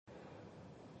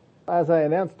As I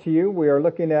announced to you, we are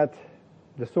looking at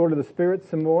the sword of the Spirit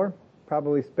some more.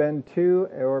 Probably spend 2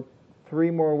 or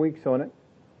 3 more weeks on it.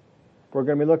 We're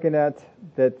going to be looking at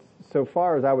that. So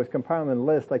far as I was compiling the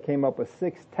list, I came up with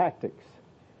 6 tactics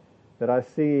that I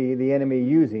see the enemy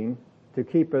using to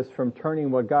keep us from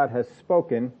turning what God has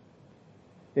spoken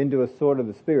into a sword of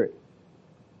the Spirit.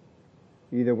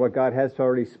 Either what God has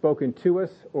already spoken to us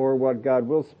or what God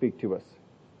will speak to us.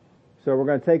 So we're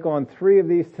going to take on 3 of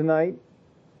these tonight.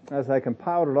 As I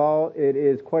compiled it all, it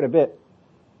is quite a bit.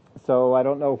 So I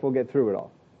don't know if we'll get through it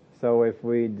all. So if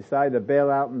we decide to bail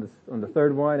out on the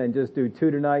third one and just do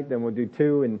 2 tonight, then we'll do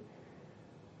 2 and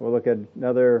we'll look at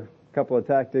another couple of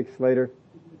tactics later,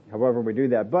 however we do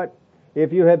that. But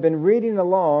if you have been reading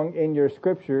along in your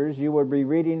scriptures, you would be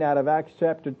reading out of Acts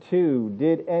chapter 2.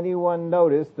 Did anyone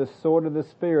notice the sword of the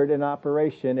Spirit in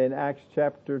operation in Acts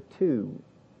chapter 2?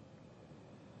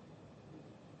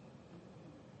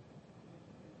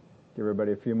 Give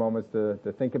everybody a few moments to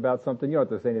think about something. You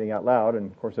don't have to say anything out loud, and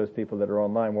of course those people that are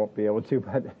online won't be able to,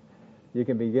 but you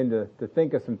can begin to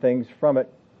think of some things from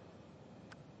it.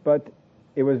 But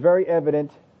it was very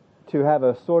evident to have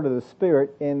a sword of the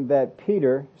Spirit in that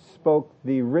Peter spoke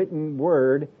the written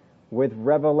word with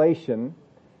revelation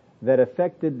that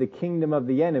affected the kingdom of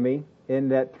the enemy, in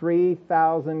that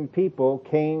 3,000 people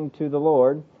came to the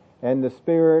Lord and the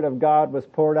Spirit of God was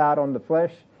poured out on the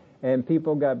flesh and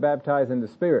people got baptized in the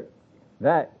Spirit.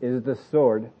 That is the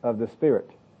sword of the Spirit.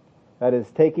 That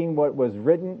is taking what was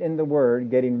written in the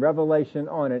Word, getting revelation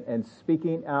on it, and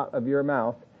speaking out of your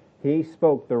mouth. He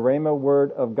spoke the Rhema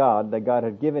word of God that God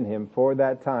had given him for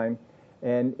that time,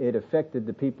 and it affected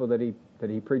the people that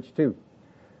he preached to.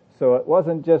 So it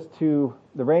wasn't just to,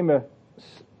 the Rhema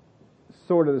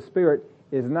sword of the Spirit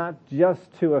is not just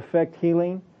to affect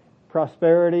healing,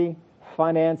 prosperity,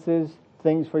 finances,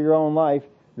 things for your own life.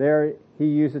 There, he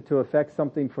used it to affect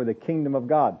something for the kingdom of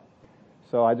God.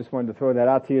 So I just wanted to throw that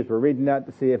out to you as we're reading that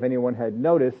to see if anyone had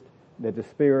noticed that the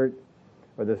Spirit,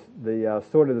 or the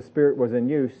sword of the Spirit was in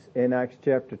use in Acts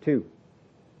chapter 2.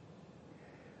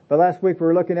 But last week we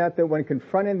were looking at that when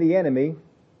confronting the enemy,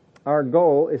 our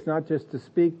goal is not just to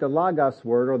speak the Logos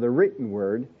word or the written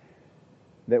word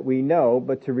that we know,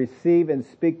 but to receive and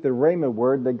speak the Rhema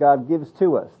word that God gives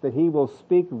to us, that he will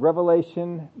speak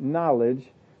revelation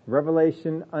knowledge,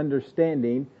 revelation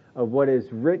understanding of what is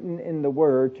written in the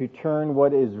Word to turn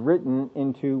what is written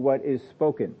into what is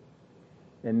spoken.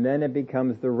 And then it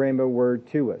becomes the Rhema word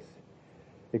to us.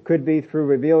 It could be through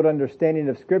revealed understanding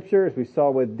of Scripture, as we saw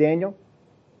with Daniel,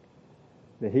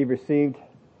 that he received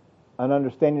an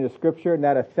understanding of Scripture, and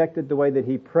that affected the way that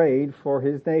he prayed for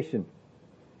his nation.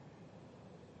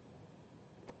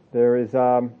 There is,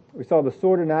 we saw the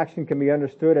sword in action can be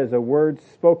understood as a word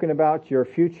spoken about your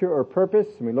future or purpose.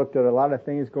 And we looked at a lot of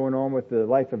things going on with the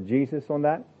life of Jesus on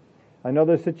that.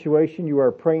 Another situation you are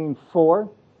praying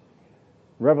for,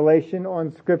 revelation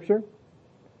on Scripture,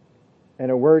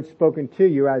 and a word spoken to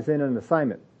you as in an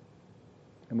assignment.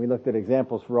 And we looked at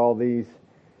examples for all these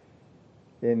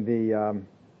in the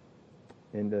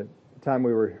time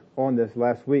we were on this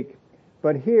last week.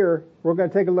 But here, we're going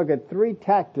to take a look at 3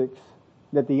 tactics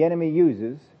that the enemy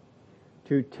uses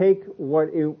to take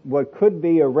what could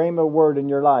be a Rhema word in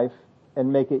your life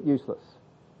and make it useless.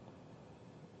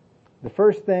 The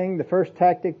first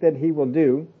tactic that he will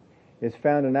do is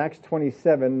found in Acts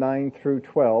 27, 9 through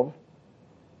 12.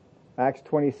 Acts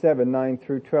 27, 9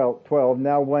 through 12.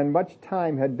 Now when much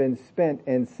time had been spent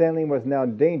and sailing was now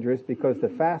dangerous because the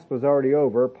fast was already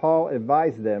over, Paul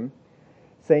advised them,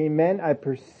 saying, Men, I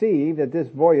perceive that this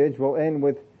voyage will end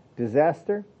with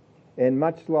disaster and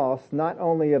much loss, not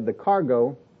only of the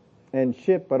cargo and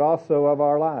ship, but also of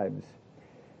our lives.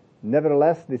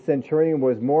 Nevertheless, the centurion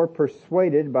was more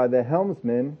persuaded by the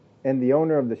helmsman and the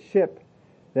owner of the ship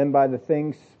than by the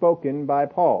things spoken by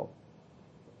Paul.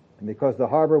 And because the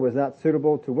harbor was not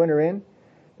suitable to winter in,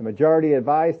 the majority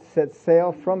advised to set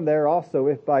sail from there also,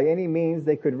 if by any means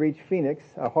they could reach Phoenix,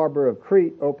 a harbor of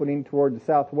Crete opening toward the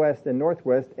southwest and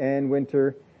northwest, and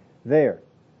winter there.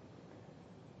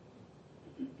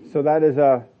 So that is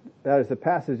a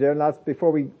passage there. And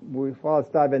before let's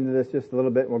dive into this just a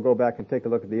little bit, and we'll go back and take a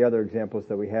look at the other examples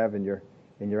that we have in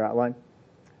your outline.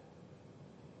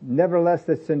 Nevertheless,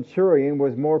 the centurion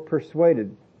was more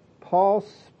persuaded. Paul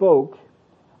spoke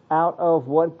out of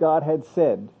what God had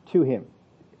said to him.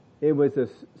 It was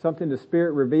something the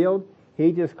Spirit revealed.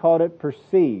 He just called it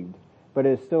perceived, but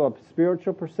it's still a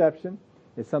spiritual perception.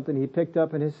 It's something he picked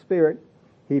up in his spirit.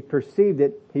 He perceived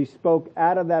it. He spoke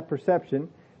out of that perception.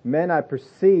 Men, I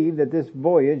perceive that this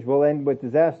voyage will end with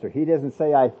disaster. He doesn't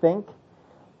say, I think.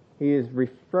 He is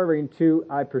referring to,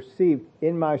 I perceive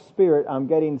in my spirit, I'm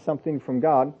getting something from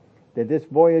God. that this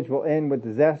voyage will end with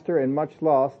disaster and much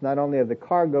loss, not only of the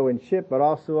cargo and ship, but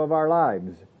also of our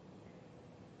lives.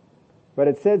 But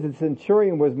it says the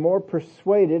centurion was more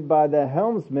persuaded by the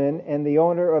helmsman and the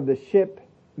owner of the ship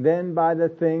than by the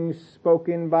things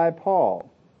spoken by Paul.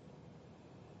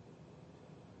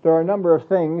 There are a number of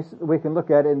things we can look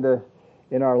at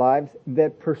in our lives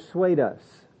that persuade us,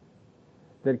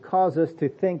 that cause us to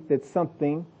think that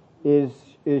something is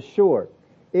sure.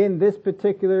 In this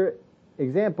particular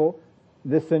example,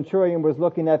 the centurion was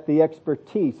looking at the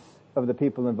expertise of the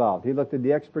people involved. He looked at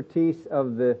the expertise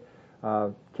of the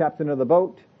captain of the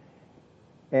boat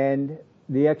and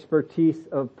the expertise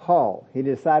of Paul. He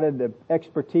decided the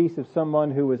expertise of someone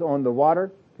who was on the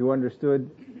water, who understood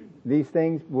these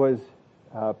things, was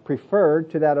preferred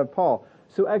to that of Paul.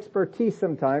 So expertise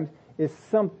sometimes is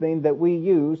something that we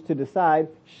use to decide,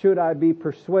 should I be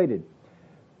persuaded?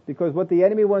 Because what the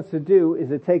enemy wants to do is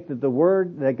to take the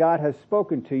word that God has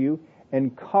spoken to you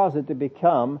and cause it to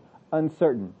become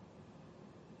uncertain.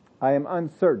 I am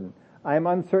uncertain. I am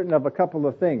uncertain of a couple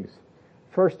of things.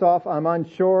 First off, I'm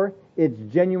unsure it's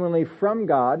genuinely from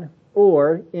God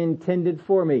or intended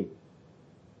for me.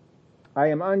 I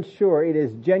am unsure it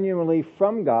is genuinely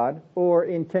from God or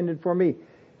intended for me.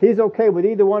 He's okay with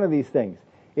either one of these things.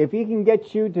 If he can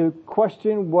get you to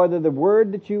question whether the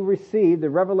word that you received, the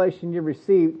revelation you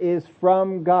received, is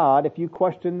from God, if you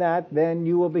question that, then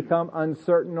you will become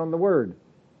uncertain on the word.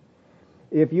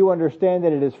 If you understand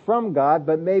that it is from God,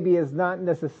 but maybe is not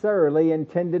necessarily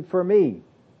intended for me,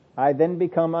 I then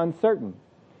become uncertain.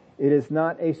 It is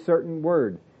not a certain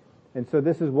word. And so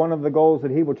this is one of the goals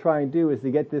that he will try and do, is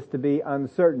to get this to be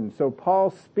uncertain. So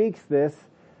Paul speaks this.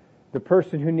 The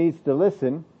person who needs to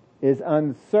listen is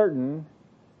uncertain.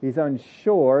 He's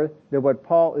unsure that what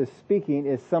Paul is speaking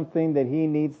is something that he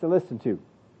needs to listen to.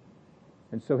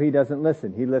 And so he doesn't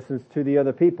listen. He listens to the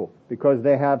other people because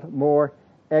they have more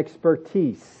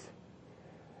expertise.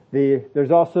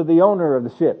 There's also the owner of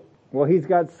the ship. Well, he's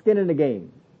got skin in the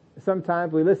game.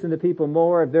 Sometimes we listen to people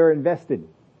more if they're invested,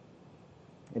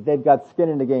 if they've got skin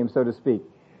in the game, so to speak,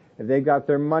 if they've got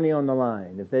their money on the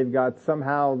line, if they've got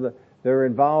somehow they're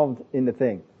involved in the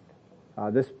thing.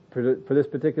 For this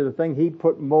particular thing, he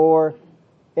put more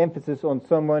emphasis on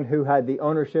someone who had the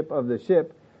ownership of the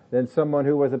ship than someone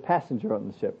who was a passenger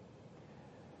on the ship.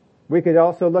 We could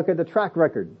also look at the track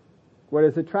record. What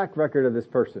is the track record of this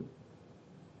person?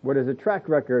 What is the track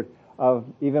record of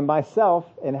even myself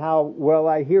and how well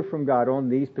I hear from God on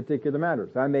these particular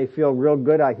matters? I may feel real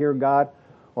good, I hear God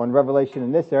on revelation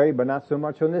in this area, but not so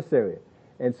much on this area.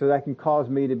 And so that can cause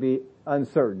me to be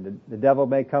uncertain. The devil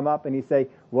may come up and he say,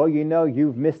 well, you know,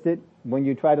 you've missed it when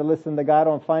you try to listen to God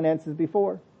on finances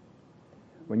before.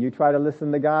 When you try to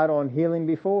listen to God on healing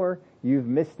before, you've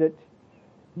missed it.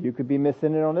 You could be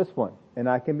missing it on this one. And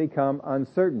I can become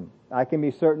uncertain. I can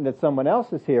be certain that someone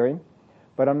else is hearing,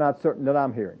 but I'm not certain that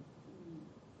I'm hearing.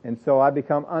 And so I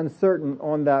become uncertain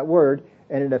on that word,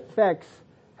 and it affects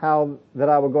how that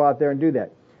I will go out there and do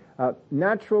that.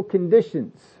 Natural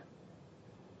conditions.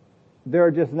 There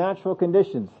are just natural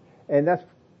conditions. And that's,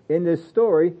 in this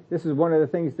story, this is one of the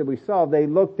things that we saw. They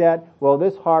looked at, well,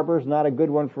 this harbor is not a good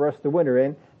one for us to winter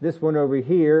in. This one over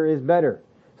here is better.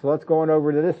 So let's go on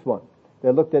over to this one.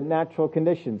 They looked at natural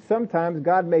conditions. Sometimes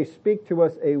God may speak to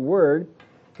us a word.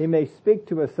 He may speak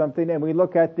to us something, and we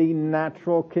look at the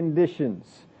natural conditions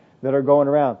that are going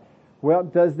around. Well,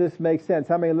 does this make sense?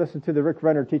 How many listen to the Rick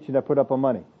Renner teaching I put up on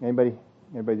money? Anybody,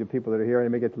 the people that are here,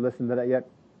 anybody get to listen to that yet?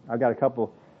 I've got a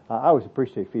couple. I always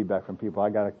appreciate feedback from people. I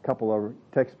got a couple of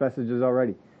text messages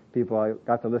already. People I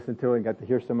got to listen to and got to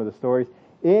hear some of the stories.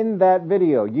 In that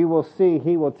video, you will see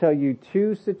he will tell you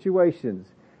two situations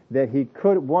that he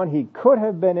could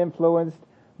have been influenced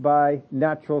by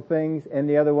natural things, and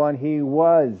the other one he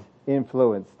was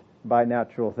influenced by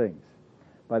natural things,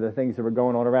 by the things that were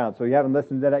going on around. So you haven't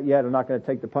listened to that yet. I'm not going to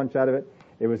take the punch out of it.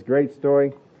 It was a great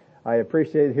story. I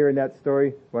appreciated hearing that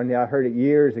story when I heard it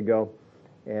years ago,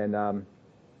 and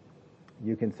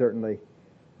you can certainly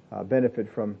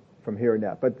benefit from hearing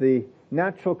that. But the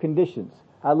natural conditions,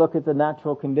 I look at the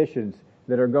natural conditions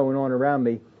that are going on around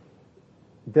me.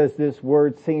 Does this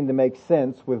word seem to make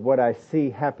sense with what I see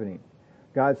happening?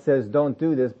 God says, don't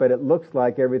do this, but it looks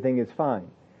like everything is fine.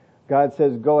 God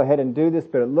says, go ahead and do this,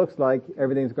 but it looks like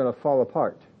everything's going to fall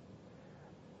apart.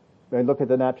 I look at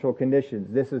the natural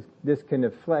conditions. This can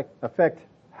affect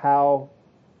how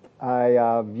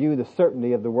I view the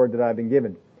certainty of the word that I've been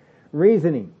given.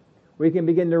 Reasoning. We can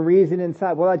begin to reason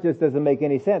inside. Well, that just doesn't make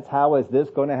any sense. How is this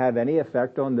going to have any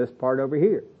effect on this part over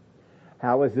here?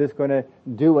 How is this going to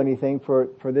do anything for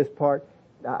this part?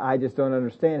 I just don't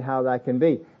understand how that can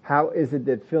be. How is it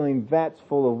that filling vats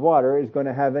full of water is going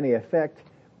to have any effect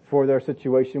for their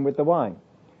situation with the wine?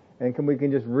 And we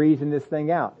can just reason this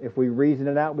thing out. If we reason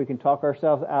it out, we can talk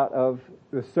ourselves out of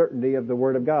the certainty of the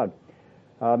Word of God.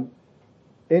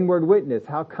 Inward witness.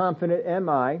 How confident am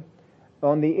I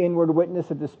on the inward witness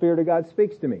that the Spirit of God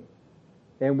speaks to me?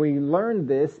 And we learn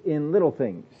this in little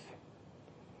things.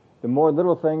 The more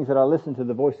little things that I listen to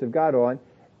the voice of God on,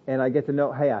 and I get to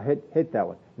know, hey, I hit that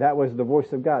one. That was the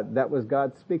voice of God. That was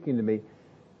God speaking to me.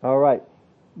 All right.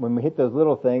 When we hit those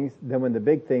little things, then when the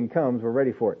big thing comes, we're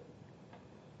ready for it.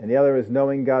 And the other is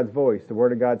knowing God's voice. The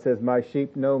Word of God says, my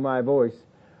sheep know my voice.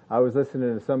 I was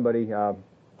listening to somebody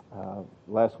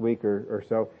last week or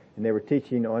so, and they were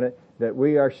teaching on it, that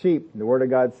we are sheep. The Word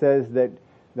of God says that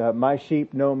my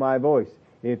sheep know my voice.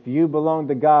 If you belong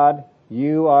to God,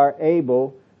 you are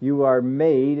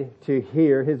made to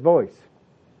hear His voice.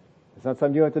 It's not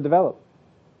something you have to develop.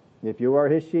 If you are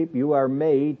His sheep, you are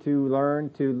made to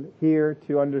learn to hear,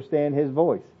 to understand His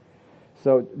voice.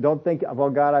 So don't think,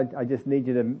 well, God, I just need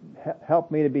you to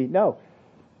help me to be. No,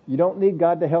 you don't need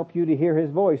God to help you to hear His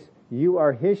voice. You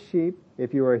are His sheep.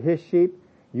 If you are His sheep,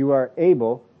 you are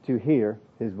able to hear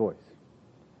His voice.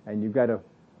 And you've got to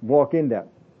walk in that.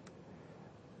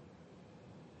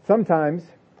 Sometimes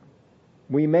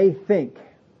we may think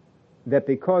that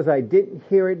because I didn't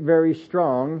hear it very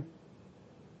strong,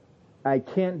 I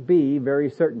can't be very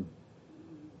certain.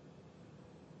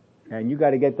 And you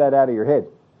got to get that out of your head.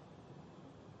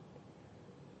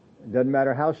 It doesn't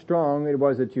matter how strong it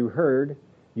was that you heard,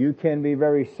 you can be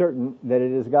very certain that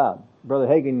it is God. Brother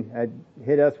Hagin had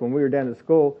hit us when we were down at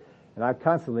school, and I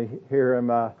constantly hear him,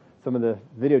 some of the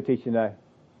video teaching I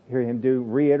hear him do,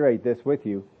 reiterate this with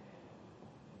you.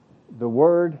 The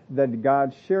word that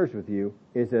God shares with you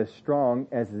is as strong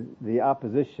as the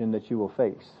opposition that you will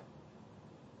face.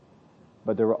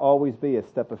 But there will always be a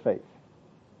step of faith.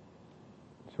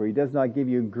 So He does not give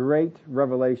you great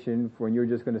revelation when you're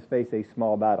just going to face a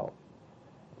small battle.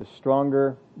 The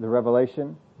stronger the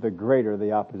revelation, the greater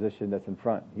the opposition that's in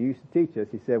front. He used to teach us,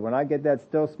 he said, when I get that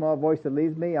still small voice that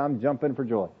leads me, I'm jumping for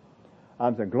joy.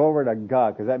 I'm saying, glory to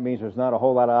God, because that means there's not a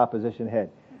whole lot of opposition ahead.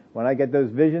 When I get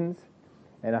those visions,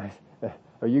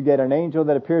 or you get an angel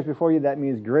that appears before you, that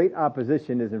means great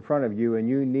opposition is in front of you, and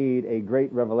you need a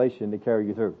great revelation to carry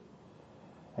you through.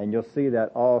 And you'll see that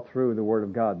all through the Word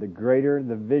of God. The greater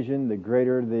the vision, the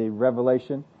greater the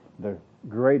revelation, the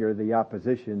greater the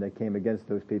opposition that came against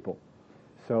those people.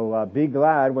 So be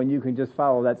glad when you can just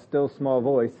follow that still small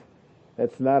voice.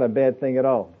 That's not a bad thing at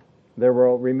all. There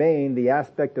will remain the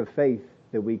aspect of faith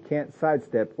that we can't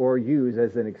sidestep or use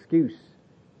as an excuse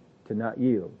to not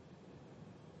yield.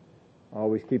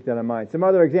 Always keep that in mind. Some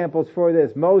other examples for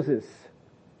this. Moses.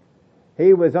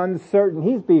 He was uncertain.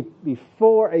 He's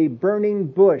before a burning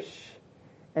bush,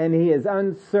 and he is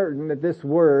uncertain that this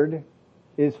word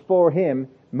is for him,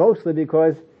 mostly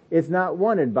because it's not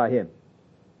wanted by him.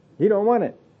 He don't want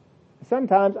it.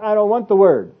 Sometimes I don't want the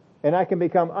word, and I can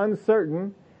become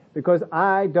uncertain because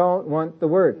I don't want the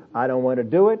word. I don't want to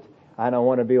do it. I don't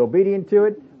want to be obedient to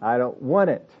it. I don't want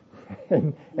it.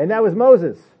 And that was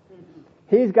Moses.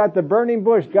 He's got the burning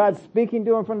bush. God's speaking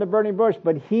to him from the burning bush,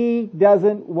 but he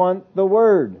doesn't want the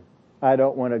word. I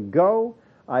don't want to go.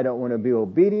 I don't want to be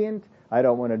obedient. I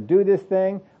don't want to do this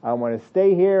thing. I want to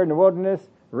stay here in the wilderness,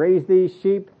 raise these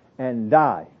sheep, and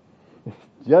die.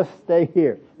 Just stay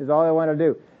here is all I want to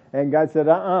do. And God said,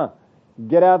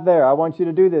 get out there. I want you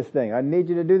to do this thing. I need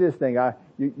you to do this thing.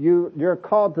 You're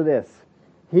called to this.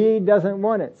 He doesn't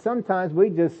want it. Sometimes we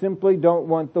just simply don't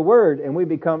want the word, and we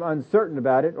become uncertain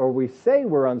about it, or we say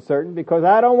we're uncertain because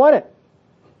I don't want it.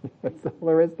 That's all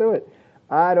there is to it.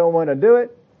 I don't want to do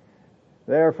it.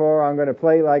 Therefore, I'm going to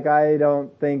play like I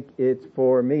don't think it's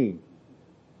for me.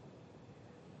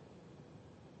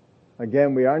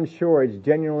 Again, we are unsure it's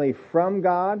genuinely from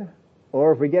God,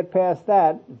 or if we get past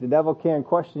that, the devil can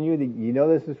question you that you know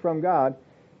this is from God.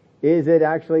 Is it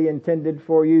actually intended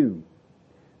for you?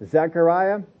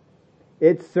 Zechariah,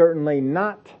 it's certainly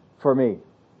not for me.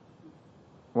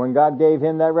 When God gave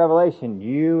him that revelation,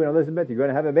 you and Elizabeth, you're going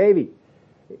to have a baby.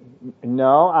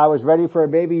 No, I was ready for a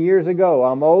baby years ago.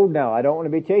 I'm old now. I don't want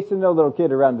to be chasing no little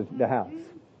kid around the house.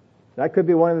 That could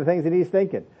be one of the things that he's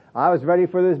thinking. I was ready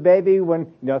for this baby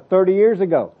 30 years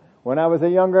ago, when I was a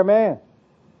younger man.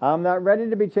 I'm not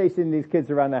ready to be chasing these kids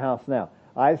around the house now.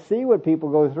 I see what people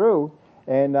go through,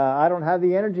 and I don't have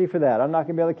the energy for that. I'm not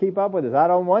going to be able to keep up with this. I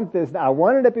don't want this. I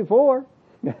wanted it before,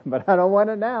 but I don't want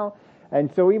it now. And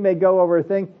so we may go over a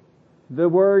thing. The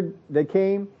word that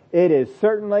came, it is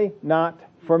certainly not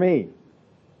for me.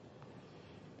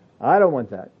 I don't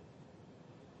want that.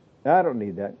 I don't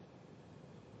need that.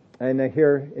 And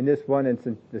here in this one,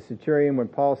 in the centurion, when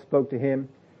Paul spoke to him,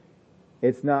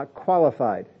 it's not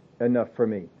qualified enough for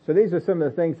me. So these are some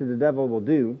of the things that the devil will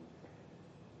do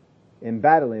in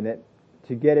battling it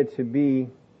to get us to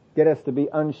be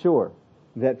unsure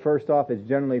that first off it's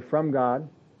generally from God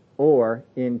or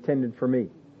intended for me.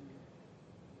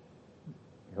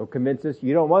 He'll convince us,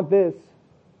 you don't want this.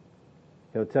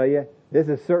 He'll tell you, this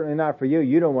is certainly not for you.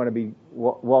 You don't want to be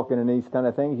walking in these kind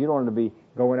of things. You don't want to be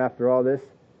going after all this.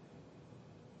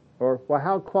 Or, well,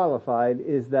 how qualified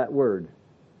is that word?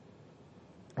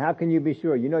 How can you be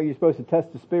sure? You know you're supposed to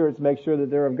test the spirits, make sure that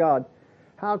they're of God.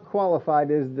 How qualified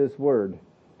is this word?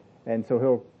 And so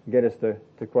he'll get us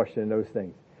to question those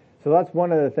things. So that's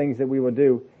one of the things that we will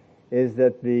do, is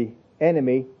that the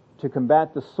enemy, to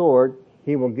combat the sword,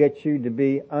 he will get you to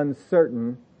be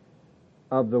uncertain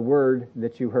of the word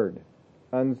that you heard.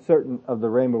 Uncertain of the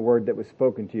rhema word that was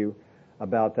spoken to you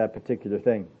about that particular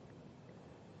thing.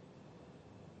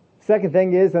 Second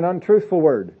thing is an untruthful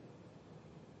word.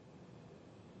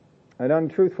 An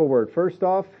untruthful word. First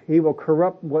off, he will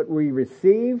corrupt what we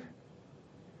receive,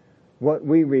 what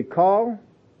we recall,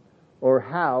 or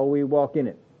how we walk in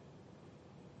it.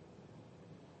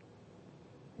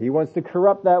 He wants to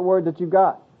corrupt that word that you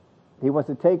got. He wants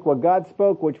to take what God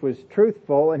spoke, which was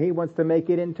truthful, and he wants to make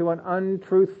it into an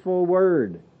untruthful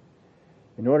word.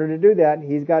 In order to do that,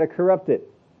 he's got to corrupt it.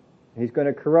 He's going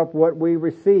to corrupt what we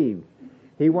receive.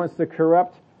 He wants to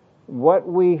corrupt what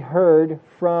we heard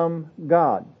from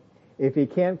God. If he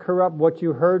can't corrupt what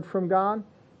you heard from God,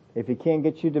 if he can't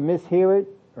get you to mishear it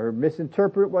or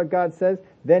misinterpret what God says,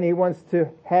 then he wants to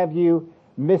have you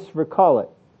misrecall it.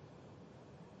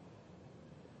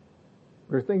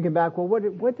 We're thinking back, well,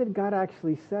 what did God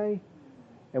actually say?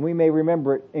 And we may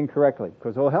remember it incorrectly,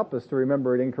 because he'll help us to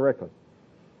remember it incorrectly.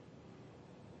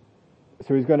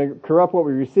 So he's going to corrupt what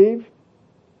we receive,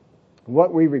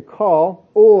 what we recall,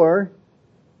 or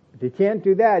if he can't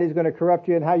do that, he's going to corrupt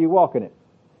you in how you walk in it.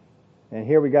 And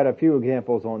here we got a few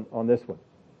examples on this one.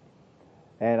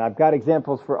 And I've got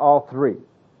examples for all three.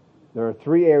 There are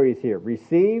three areas here: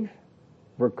 receive,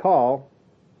 recall,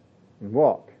 and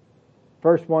walk.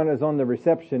 First one is on the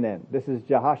reception end. This is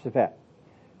Jehoshaphat.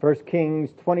 1 Kings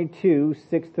 22,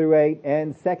 6 through 8,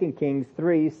 and 2 Kings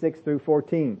 3, 6 through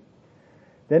 14.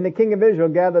 Then the king of Israel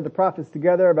gathered the prophets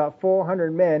together, about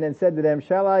 400 men, and said to them,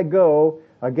 "Shall I go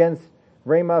against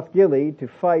Ramoth Gilead to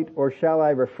fight, or shall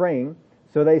I refrain?"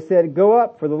 So they said, "Go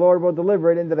up, for the Lord will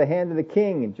deliver it into the hand of the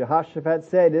king." And Jehoshaphat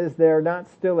said, "Is there not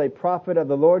still a prophet of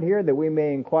the Lord here, that we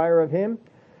may inquire of him?"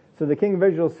 So the king of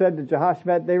Israel said to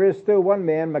Jehoshaphat, "There is still one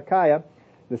man, Micaiah,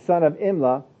 the son of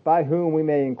Imlah, by whom we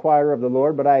may inquire of the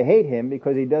Lord, but I hate him,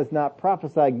 because he does not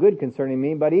prophesy good concerning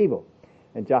me, but evil."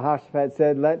 And Jehoshaphat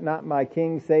said, "Let not my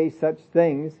king say such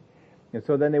things." And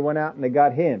so then they went out and they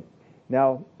got him.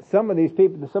 Now, some of these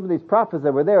people, some of these prophets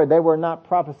that were there, they were not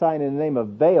prophesying in the name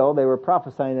of Baal, they were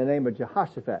prophesying in the name of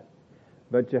Jehoshaphat.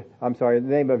 In the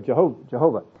name of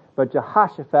Jehovah. But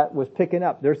Jehoshaphat was picking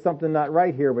up, there's something not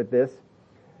right here with this.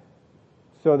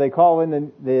 So they call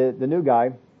in the new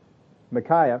guy,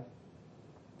 Micaiah,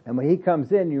 and when he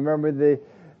comes in, you remember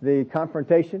the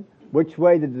confrontation? "Which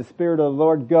way did the Spirit of the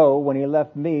Lord go when he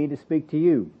left me to speak to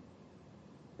you?"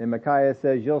 And Micaiah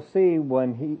says, "You'll see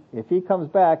if he comes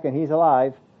back and he's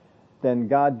alive, then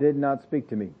God did not speak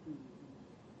to me."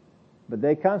 But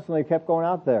they constantly kept going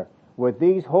out there. "With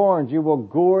these horns you will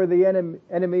gore the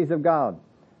enemies of God."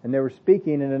 And they were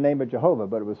speaking in the name of Jehovah,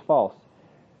 but it was false.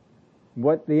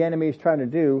 What the enemy is trying to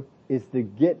do is to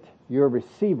get your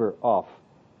receiver off.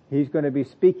 He's going to be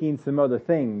speaking some other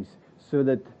things, so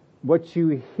that what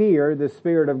you hear the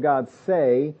Spirit of God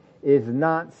say is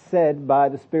not said by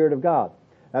the Spirit of God.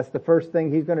 That's the first thing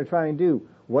he's going to try and do.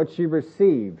 What you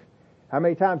receive. How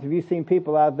many times have you seen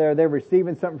people out there, they're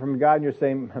receiving something from God, and you're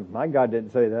saying, "My God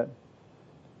didn't say that.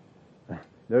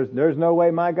 There's no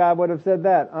way my God would have said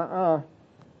that."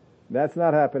 That's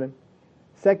not happening.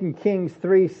 2 Kings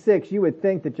 3:6, you would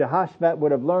think that Jehoshaphat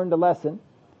would have learned a lesson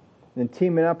in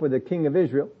teaming up with the king of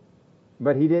Israel,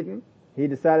 but he didn't. He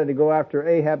decided to go after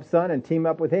Ahab's son and team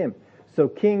up with him. So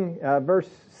verse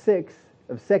 6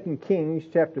 of 2 Kings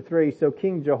chapter 3, so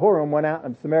King Jehoram went out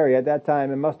of Samaria at that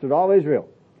time and mustered all Israel.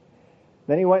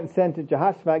 Then he went and sent to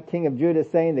Jehoshaphat, king of Judah,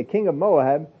 saying, "The king of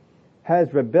Moab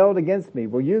has rebelled against me.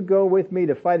 Will you go with me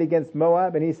to fight against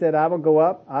Moab?" And he said, "I will go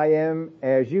up. I am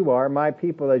as you are, my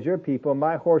people as your people,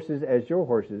 my horses as your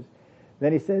horses."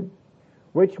 Then he said,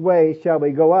 "Which way shall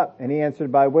we go up?" And he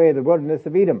answered, "By way of the wilderness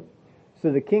of Edom."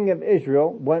 So the king of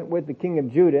Israel went with the king of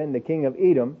Judah and the king of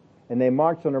Edom, and they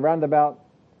marched on a roundabout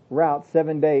route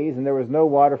 7 days, and there was no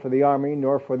water for the army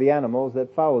nor for the animals that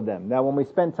followed them. Now, when we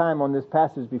spent time on this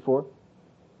passage before,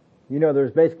 You know,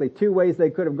 there's basically two ways they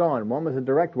could have gone. One was a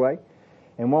direct way,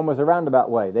 and one was a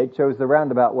roundabout way. They chose the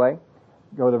roundabout way.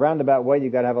 Go the roundabout way,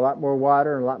 you've got to have a lot more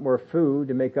water and a lot more food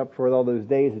to make up for all those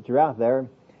days that you're out there.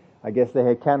 I guess they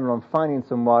had counted on finding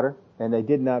some water, and they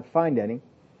did not find any.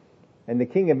 And the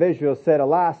king of Israel said,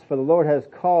 Alas, for the Lord has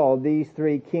called these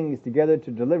three kings together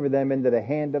to deliver them into the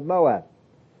hand of Moab.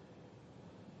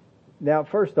 Now,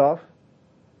 first off,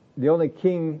 the only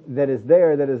king that is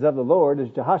there that is of the Lord is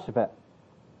Jehoshaphat.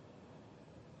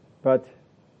 But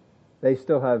they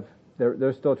still have,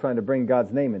 they're still trying to bring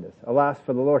God's name in this. Alas,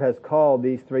 for the Lord has called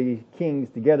these three kings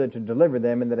together to deliver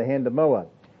them into the hand of Moab.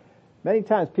 Many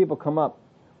times people come up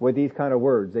with these kind of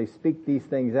words. They speak these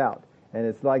things out. And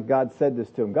it's like God said this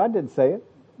to them. God didn't say it.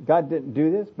 God didn't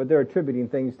do this, but they're attributing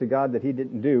things to God that He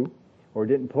didn't do or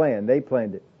didn't plan. They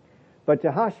planned it. But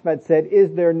Jehoshaphat said,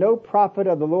 Is there no prophet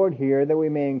of the Lord here that we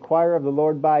may inquire of the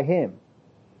Lord by him?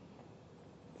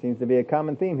 Seems to be a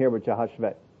common theme here with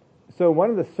Jehoshaphat. So one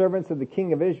of the servants of the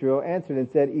king of Israel answered and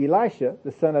said, Elisha,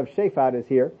 the son of Shaphat, is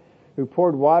here, who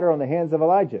poured water on the hands of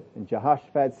Elijah. And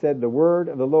Jehoshaphat said, The word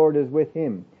of the Lord is with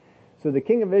him. So the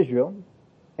king of Israel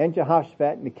and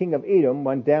Jehoshaphat and the king of Edom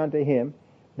went down to him.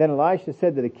 Then Elisha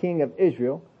said to the king of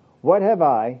Israel, What have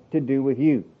I to do with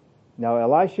you? Now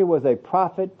Elisha was a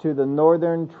prophet to the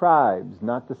northern tribes,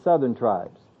 not the southern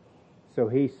tribes. So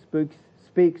he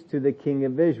speaks to the king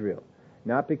of Israel,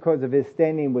 not because of his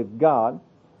standing with God,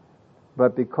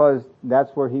 but because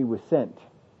that's where he was sent.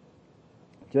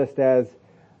 Just as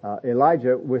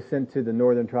Elijah was sent to the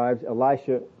northern tribes,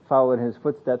 Elisha followed in his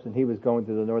footsteps, and he was going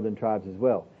to the northern tribes as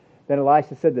well. Then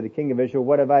Elisha said to the king of Israel,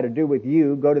 What have I to do with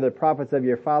you? Go to the prophets of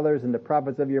your fathers and the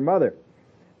prophets of your mother.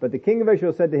 But the king of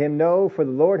Israel said to him, No, for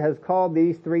the Lord has called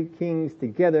these three kings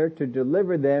together to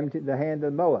deliver them to the hand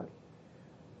of Moab.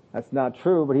 That's not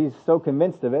true, but he's so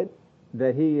convinced of it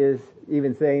that he is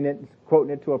even saying it,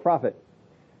 quoting it to a prophet.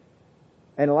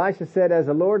 And Elisha said, As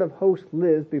the Lord of hosts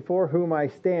lives, before whom I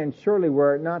stand, surely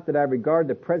were it not that I regard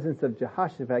the presence of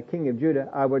Jehoshaphat, king of Judah,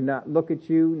 I would not look at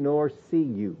you nor see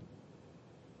you.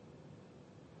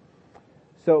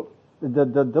 So the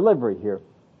delivery here,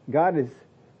 God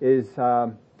is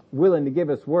willing to give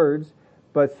us words,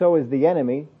 but so is the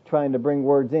enemy trying to bring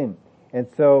words in. And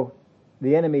so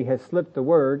the enemy has slipped the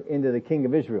word into the king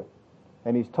of Israel,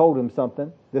 and he's told him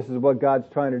something. This is what God's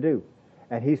trying to do.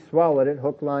 And he swallowed it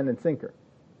hook, line, and sinker.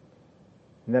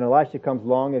 And then Elisha comes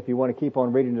along. If you want to keep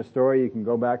on reading the story, you can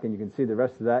go back and you can see the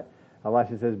rest of that.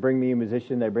 Elisha says, Bring me a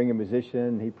musician. They bring a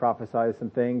musician. He prophesies some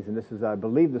things. And this is, I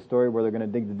believe, the story where they're going to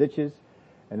dig the ditches.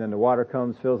 And then the water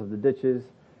comes, fills up the ditches.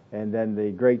 And then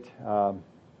the great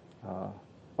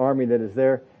army that is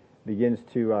there begins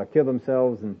to kill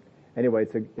themselves. And anyway,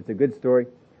 it's a good story.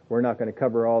 We're not going to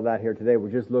cover all that here today.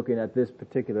 We're just looking at this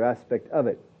particular aspect of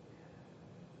it.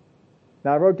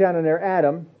 Now I wrote down in there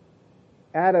Adam.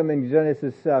 Adam in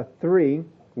Genesis 3,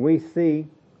 we see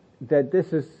that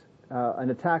this is an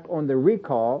attack on the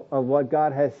recall of what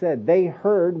God has said. They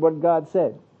heard what God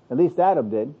said. At least Adam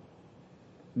did.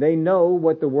 They know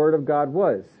what the word of God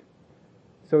was.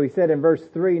 So he said in verse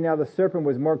 3, Now the serpent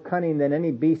was more cunning than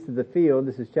any beast of the field.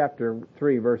 This is chapter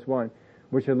 3, verse 1,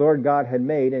 which the Lord God had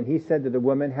made. And he said to the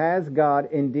woman, Has God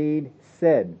indeed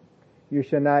said, You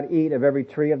shall not eat of every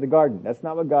tree of the garden? That's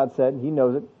not what God said. He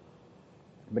knows it.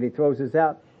 But he throws this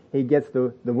out. He gets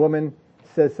the woman,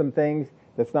 says some things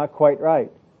that's not quite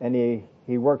right. And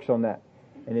he works on that.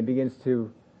 And he begins to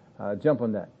jump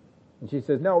on that. And she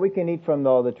says, No, we can eat from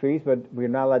all the trees, but we're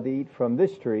not allowed to eat from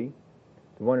this tree,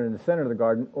 the one in the center of the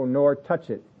garden, or nor touch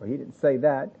it. Well, he didn't say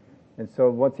that. And so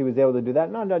once he was able to do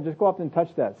that, no, just go up and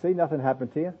touch that. See, nothing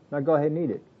happened to you. Now go ahead and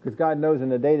eat it. Because God knows in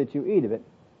the day that you eat of it,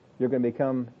 you're going to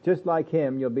become just like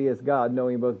him. You'll be as God,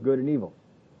 knowing both good and evil.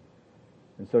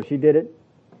 And so she did it.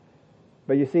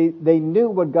 But you see, they knew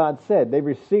what God said. They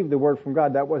received the word from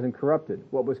God. That wasn't corrupted.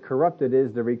 What was corrupted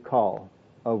is the recall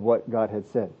of what God had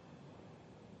said.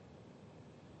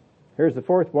 Here's the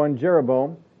fourth one,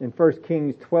 Jeroboam. In 1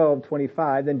 Kings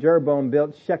 12:25, Then Jeroboam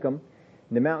built Shechem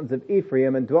in the mountains of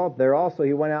Ephraim and dwelt there. Also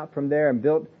he went out from there and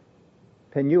built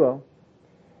Penuel.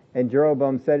 And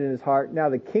Jeroboam said in his heart, Now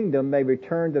the kingdom may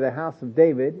return to the house of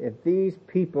David. If these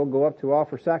people go up to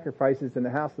offer sacrifices in the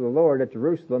house of the Lord at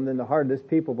Jerusalem, then the heart of this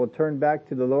people will turn back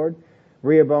to the Lord,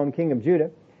 Rehoboam king of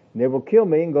Judah. And they will kill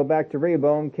me and go back to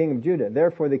Rehoboam king of Judah.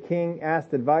 Therefore the king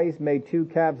asked advice, made 2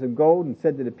 calves of gold, and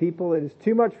said to the people, It is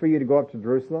too much for you to go up to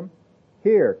Jerusalem.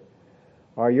 Here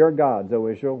are your gods, O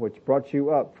Israel, which brought you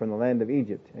up from the land of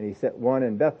Egypt. And he set one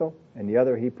in Bethel, and the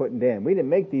other he put in Dan. We didn't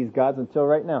make these gods until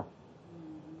right now.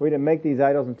 We didn't make these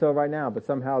idols until right now, but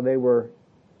somehow they were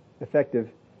effective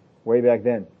way back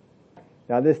then.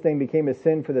 Now this thing became a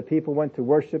sin, for the people went to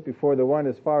worship before the one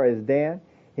as far as Dan.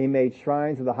 He made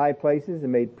shrines of the high places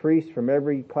and made priests from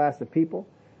every class of people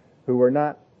who were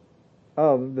not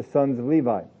of the sons of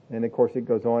Levi. And of course it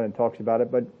goes on and talks about it.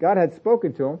 But God had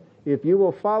spoken to him, if you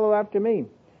will follow after me,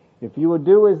 if you will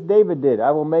do as David did,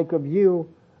 I will make of you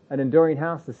an enduring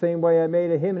house the same way I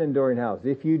made of him an enduring house.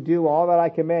 If you do all that I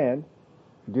command,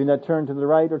 do not turn to the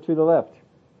right or to the left.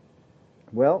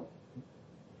 Well,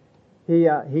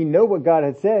 he knew what God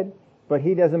had said, but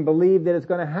he doesn't believe that it's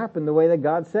going to happen the way that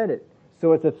God said it.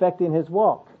 So it's affecting his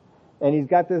walk. And he's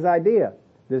got this idea.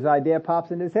 This idea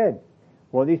pops in his head.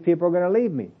 Well, these people are going to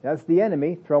leave me. That's the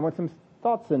enemy throwing some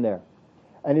thoughts in there.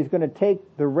 And he's going to take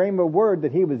the rhema word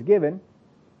that he was given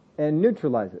and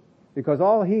neutralize it. Because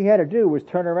all he had to do was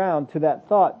turn around to that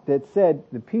thought that said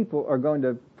the people are going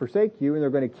to forsake you and they're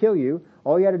going to kill you.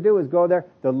 All you had to do was go there.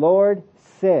 The Lord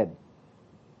said.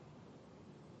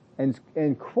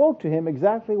 And quote to him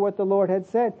exactly what the Lord had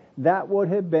said. That would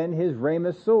have been his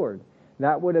rhema sword.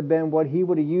 That would have been what he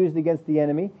would have used against the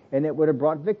enemy, and it would have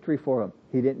brought victory for him.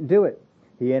 He didn't do it.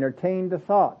 He entertained the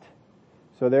thought.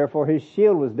 So therefore his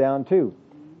shield was down too.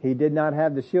 He did not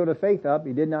have the shield of faith up.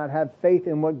 He did not have faith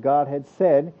in what God had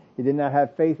said. He did not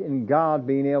have faith in God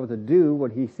being able to do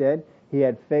what he said. He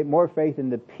had more faith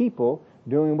in the people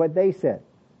doing what they said.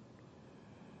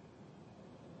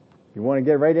 You want to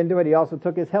get right into it? He also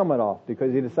took his helmet off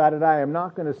because he decided, I am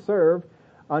not going to serve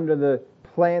under the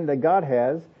plan that God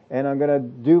has, and I'm going to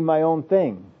do my own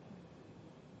thing.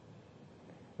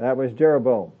 That was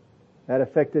Jeroboam.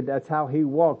 That's how he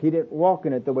walked. He didn't walk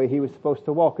in it the way he was supposed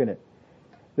to walk in it.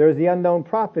 There's the unknown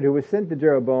prophet who was sent to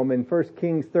Jeroboam in 1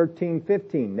 Kings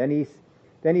 13:15.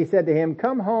 Then he said to him,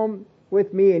 come home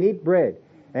with me and eat bread.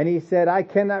 And he said, I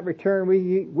cannot return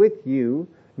with you,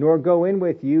 nor go in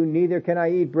with you, neither can I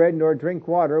eat bread nor drink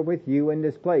water with you in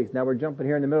this place. Now we're jumping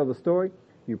here in the middle of the story.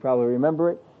 You probably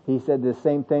remember it. He said the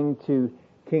same thing to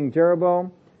King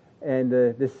Jeroboam, and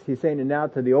he's saying it now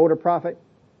to the older prophet,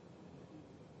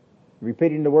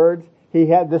 repeating the words.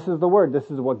 This is the word.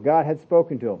 This is what God had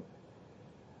spoken to him.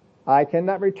 I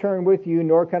cannot return with you,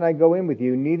 nor can I go in with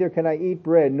you, neither can I eat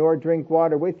bread nor drink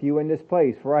water with you in this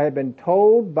place. For I have been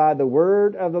told by the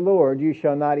word of the Lord, you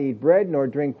shall not eat bread nor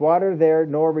drink water there,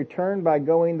 nor return by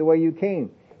going the way you came.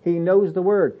 He knows the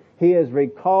word. He has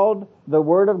recalled the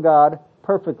word of God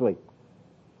perfectly.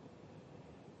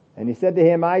 And he said to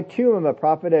him, I too am a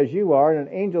prophet as you are, and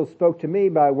an angel spoke to me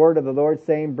by word of the Lord,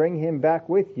 saying, bring him back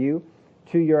with you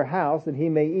to your house, that he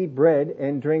may eat bread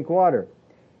and drink water.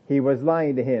 He was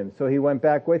lying to him. So he went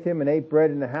back with him and ate bread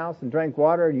in the house and drank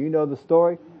water. You know the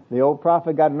story. The old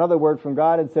prophet got another word from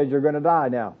God and said, you're going to die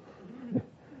now.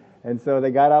 And so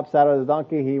they got up, sat on his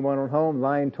donkey. He went on home.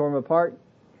 Lion tore him apart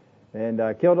and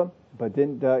killed him, but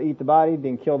didn't eat the body,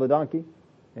 didn't kill the donkey.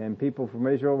 And people from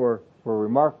Israel were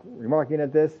remarking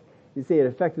at this. You see, it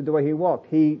affected the way he walked.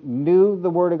 He knew the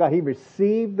word of God. He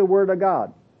received the word of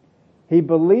God. He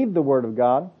believed the word of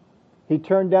God. He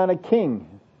turned down a king.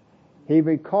 He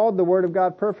recalled the word of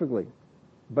God perfectly.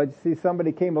 But see,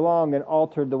 somebody came along and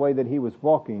altered the way that he was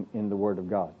walking in the word of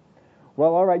God.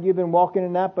 Well, all right, you've been walking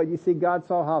in that, but you see, God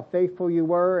saw how faithful you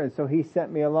were, and so he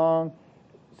sent me along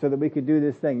so that we could do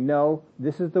this thing. No,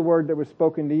 this is the word that was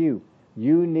spoken to you.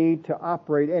 You need to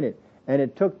operate in it. And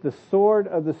it took the sword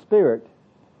of the Spirit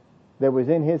that was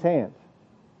in his hands,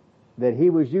 that he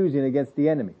was using against the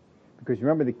enemy. Because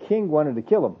remember, the king wanted to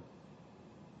kill him.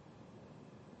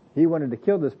 He wanted to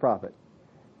kill this prophet.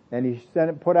 And he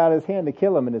put out his hand to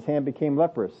kill him, and his hand became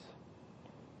leprous.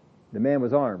 The man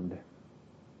was armed.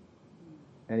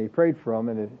 And he prayed for him,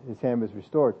 and his hand was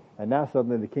restored. And now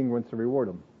suddenly the king wants to reward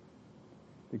him,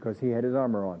 because he had his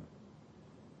armor on.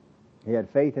 He had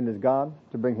faith in his God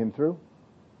to bring him through.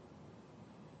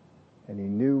 And he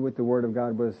knew what the word of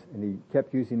God was, and he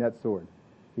kept using that sword.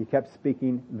 He kept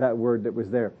speaking that word that was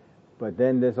there. But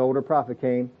then this older prophet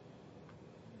came,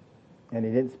 and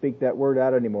he didn't speak that word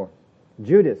out anymore.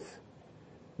 Judas.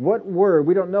 What word?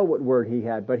 We don't know what word he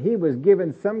had, but he was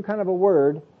given some kind of a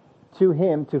word to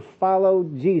him to follow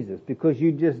Jesus, because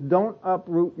you just don't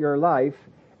uproot your life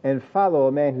and follow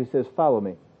a man who says, follow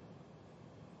me,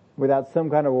 without some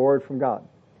kind of a word from God.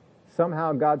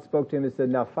 Somehow God spoke to him and said,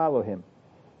 now follow him.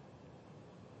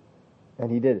 And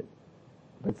he did it.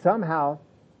 But somehow,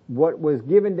 what was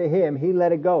given to him, he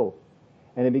let it go.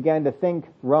 And he began to think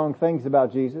wrong things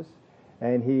about Jesus.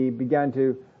 And he began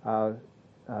to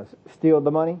steal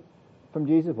the money from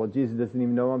Jesus. Well, Jesus doesn't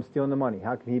even know I'm stealing the money.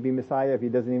 How can he be Messiah if he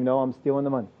doesn't even know I'm stealing the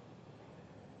money?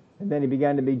 And then he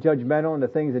began to be judgmental in the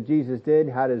things that Jesus did.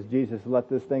 How does Jesus let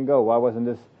this thing go? Why wasn't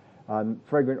this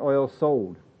fragrant oil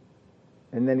sold?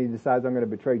 And then he decides, I'm going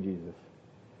to betray Jesus.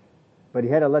 But he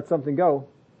had to let something go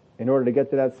in order to get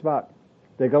to that spot.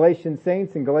 The Galatian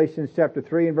saints in Galatians chapter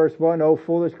 3 and verse 1, O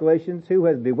foolish Galatians, who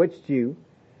has bewitched you?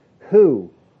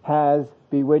 Who has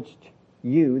bewitched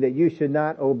you that you should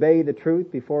not obey the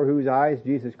truth, before whose eyes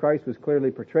Jesus Christ was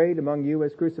clearly portrayed among you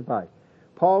as crucified?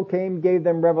 Paul came, gave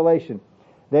them revelation.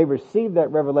 They received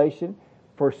that revelation,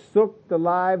 forsook the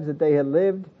lives that they had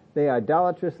lived, the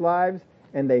idolatrous lives,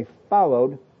 and they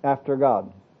followed after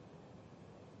God.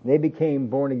 They became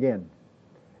born again.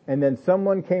 And then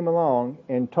someone came along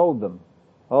and told them,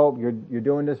 oh, you're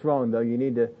doing this wrong though. You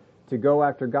need to go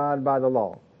after God by the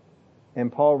law.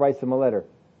 And Paul writes them a letter.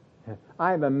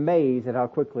 I am amazed at how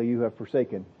quickly you have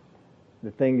forsaken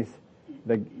the things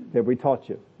that we taught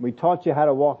you. We taught you how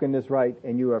to walk in this right,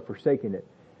 and you have forsaken it.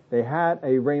 They had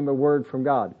a rhema word from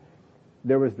God.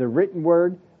 There was the written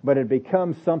word, but it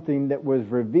became something that was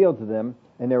revealed to them,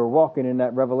 and they were walking in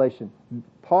that revelation.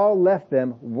 Paul left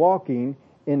them walking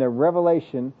in a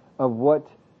revelation of what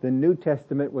the New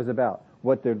Testament was about,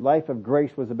 what their life of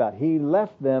grace was about. He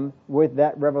left them with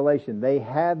that revelation. They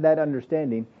had that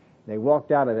understanding. They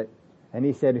walked out of it, and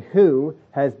he said, who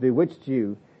has bewitched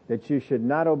you that you should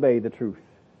not obey the truth,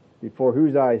 before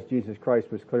whose eyes Jesus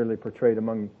Christ was clearly portrayed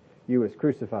among you as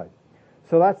crucified?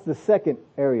 So that's the second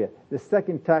area, the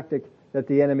second tactic that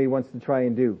the enemy wants to try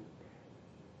and do.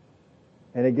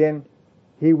 And again,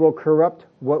 he will corrupt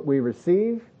what we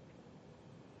receive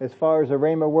as far as a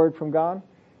rhema word from God.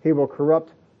 He will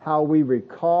corrupt how we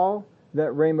recall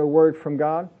that rhema word from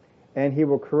God, and he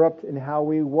will corrupt in how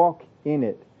we walk in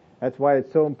it. That's why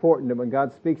it's so important that when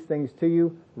God speaks things to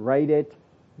you, write it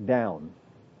down.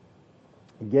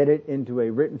 Get it into a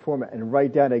written format and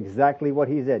write down exactly what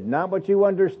he said. Not what you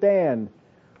understand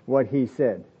what he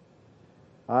said.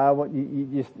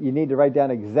 You need to write down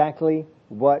exactly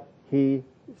what he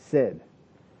said.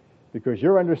 Because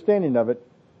your understanding of it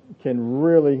can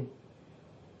really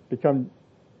become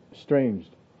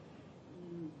estranged.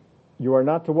 You are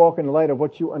not to walk in the light of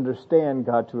what you understand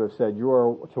God to have said. You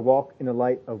are to walk in the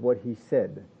light of what he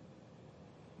said.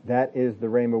 That is the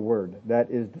rhema word.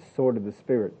 That is the sword of the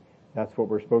Spirit. That's what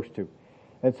we're supposed to.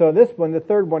 And so this one, the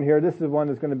third one here, this is one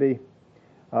that's going to be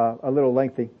a little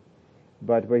lengthy,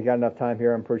 but we got enough time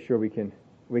here. I'm pretty sure we can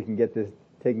get this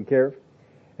taken care of.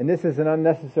 And this is an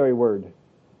unnecessary word.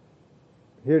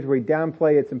 Here's where we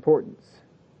downplay its importance.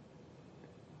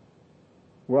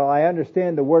 Well, I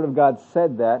understand the Word of God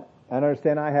said that. I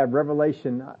understand I have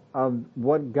revelation of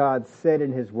what God said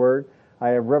in His Word. I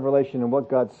have revelation of what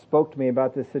God spoke to me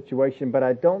about this situation, but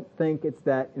I don't think it's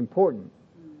that important.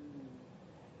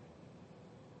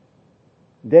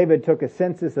 David took a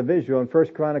census of Israel in 1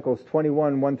 Chronicles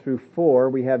 21, 1 through 4.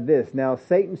 We have this. Now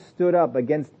Satan stood up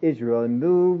against Israel and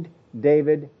moved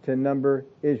David to number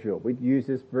Israel. We used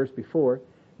this verse before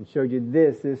and showed you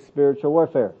this is spiritual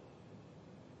warfare.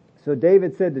 So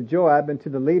David said to Joab and to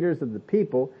the leaders of the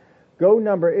people, go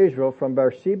number Israel from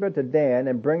Beersheba to Dan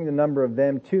and bring the number of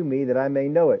them to me that I may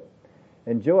know it.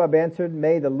 And Joab answered,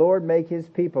 may the Lord make his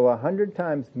people 100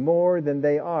 times more than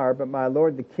they are, but my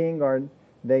lord the king, are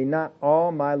they not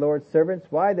all my lord's servants?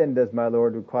 Why then does my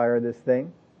lord require this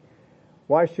thing?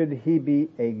 Why should he be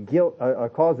a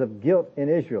cause of guilt in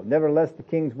Israel? Nevertheless, the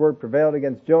king's word prevailed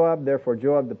against Joab. Therefore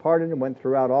Joab departed and went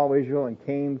throughout all Israel and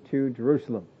came to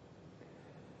Jerusalem.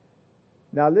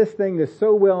 Now this thing is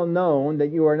so well known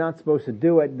that you are not supposed to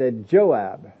do it that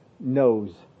Joab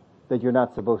knows that you're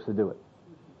not supposed to do it.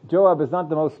 Joab is not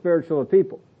the most spiritual of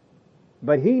people,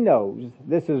 but he knows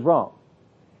this is wrong.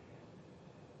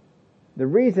 The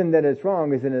reason that it's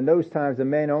wrong is that in those times a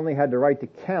man only had the right to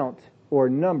count or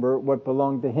number what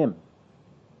belonged to him.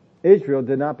 Israel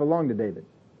did not belong to David.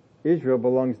 Israel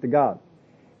belongs to God.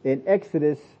 In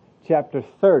Exodus chapter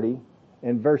 30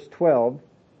 and verse 12,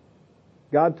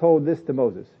 God told this to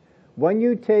Moses. When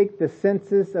you take the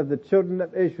census of the children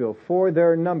of Israel for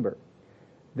their number,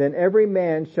 then every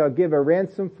man shall give a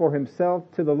ransom for himself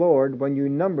to the Lord when you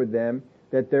number them,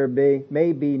 that there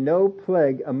may be no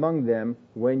plague among them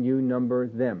when you number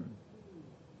them.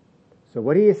 So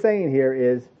what he is saying here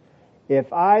is,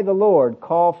 if I, the Lord,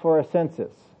 call for a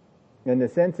census, and the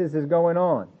census is going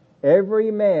on,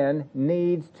 every man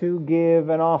needs to give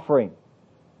an offering.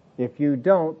 If you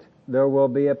don't, there will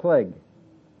be a plague.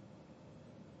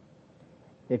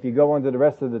 If you go on to the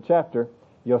rest of the chapter,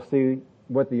 you'll see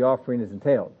what the offering is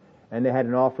entailed. And they had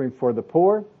an offering for the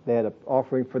poor, they had an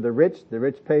offering for the rich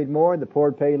paid more, the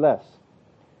poor paid less.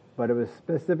 But it was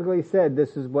specifically said,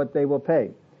 this is what they will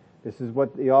pay. This is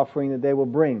what the offering that they will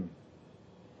bring.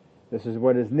 This is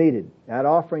what is needed. That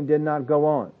offering did not go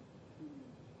on.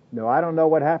 No, I don't know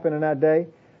what happened in that day.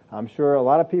 I'm sure a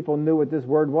lot of people knew what this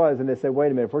word was, and they said,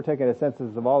 wait a minute, if we're taking a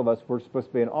census of all of us, we're supposed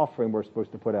to be an offering we're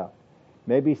supposed to put out.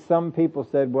 Maybe some people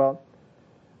said, well,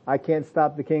 I can't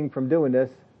stop the king from doing this,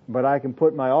 but I can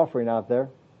put my offering out there,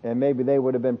 and maybe they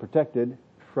would have been protected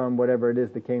from whatever it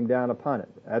is that came down upon it.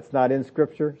 That's not in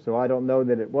Scripture, so I don't know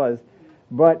that it was.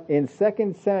 But in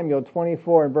 2 Samuel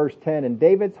 24 and verse 10, and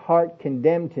David's heart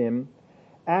condemned him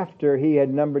after he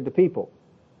had numbered the people.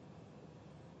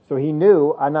 So he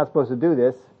knew, I'm not supposed to do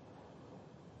this.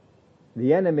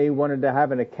 The enemy wanted to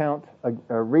have an account,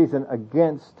 a reason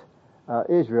against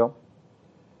Israel.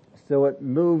 So it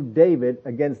moved David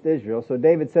against Israel. So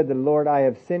David said to the Lord, I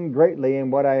have sinned greatly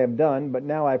in what I have done, but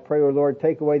now I pray, O Lord,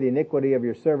 take away the iniquity of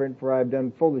your servant, for I have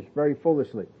done very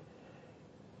foolishly.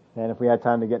 And if we had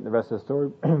time to get in the rest of the story,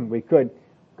 we could.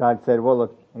 God said, well,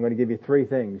 look, I'm going to give you three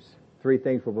things. Three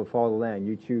things will befall the land.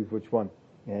 You choose which one.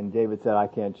 And David said, I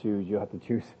can't choose. You have to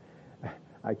choose.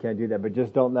 I can't do that. But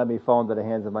just don't let me fall into the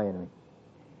hands of my enemy.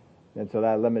 And so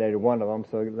that eliminated one of them.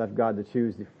 So it left God to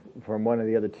choose from one of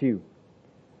the other two.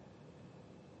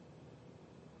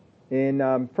 In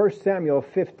 1 Samuel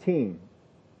 15,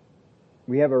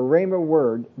 we have a rhema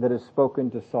word that is spoken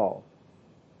to Saul.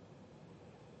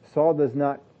 Saul does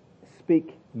not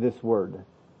speak this word,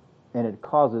 and it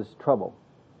causes trouble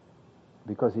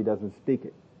because he doesn't speak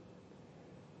it.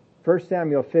 1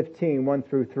 Samuel 15, 1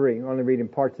 through 3, I'm only reading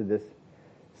parts of this.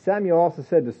 Samuel also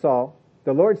said to Saul,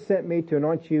 the Lord sent me to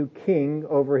anoint you king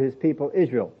over his people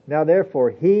Israel. Now therefore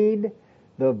heed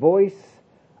the voice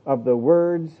of the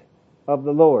words of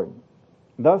the Lord.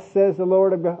 Thus says the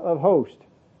Lord of hosts,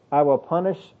 I will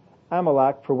punish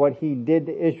Amalek for what he did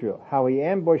to Israel, how he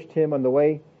ambushed him on the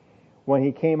way when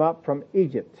he came up from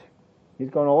Egypt.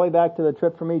 He's going all the way back to the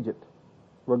trip from Egypt.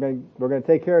 We're going to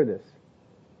take care of this.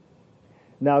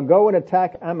 Now go and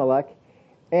attack Amalek,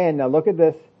 and now look at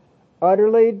this,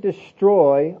 utterly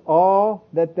destroy all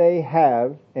that they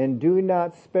have, and do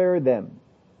not spare them.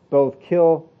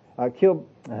 Kill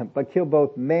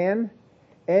both man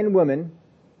and woman,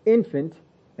 infant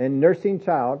and nursing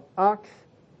child, ox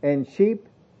and sheep,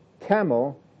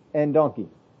 camel and donkey.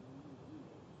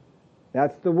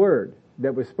 That's the word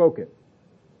that was spoken.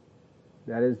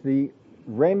 That is the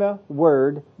Rhema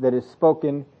word that is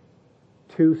spoken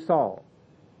to Saul.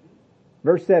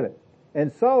 Verse 7.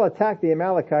 And Saul attacked the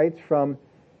Amalekites from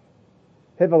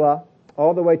Havilah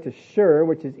all the way to Shur,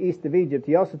 which is east of Egypt.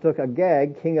 He also took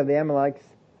Agag, king of the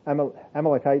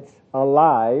Amalekites,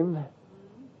 alive,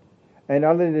 and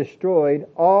utterly destroyed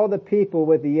all the people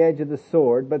with the edge of the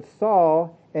sword. But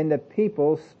Saul and the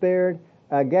people spared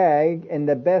Agag and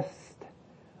the best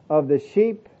of the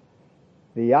sheep,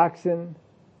 the oxen,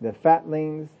 the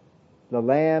fatlings, the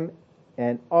lamb,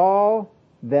 and all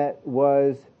that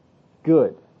was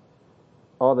good,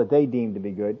 all that they deemed to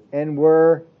be good, and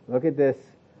were, look at this,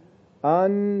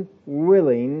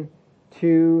 unwilling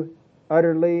to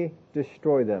utterly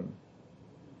destroy them.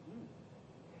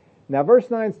 Now verse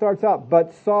 9 starts out,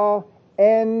 but Saul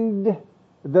and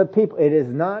the people. It is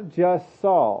not just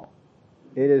Saul.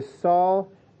 It is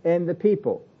Saul and the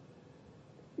people.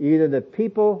 Either the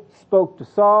people spoke to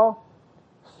Saul,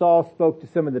 Saul spoke to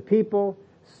some of the people,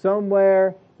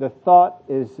 somewhere the thought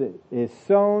is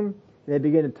sown. They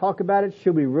begin to talk about it.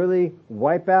 Should we really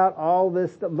wipe out all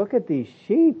this stuff? Look at these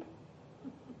sheep.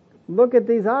 Look at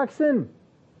these oxen.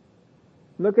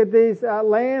 Look at these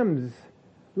lambs.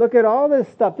 Look at all this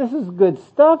stuff. This is good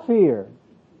stuff here.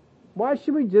 Why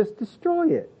should we just destroy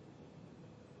it?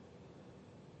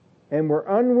 And we're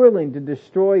unwilling to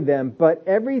destroy them, but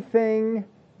everything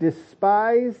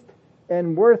despised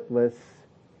and worthless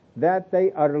that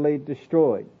they utterly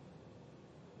destroyed.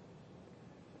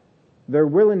 Their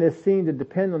willingness seemed to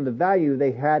depend on the value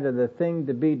they had of the thing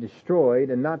to be destroyed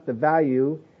and not the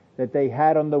value that they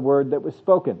had on the word that was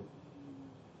spoken.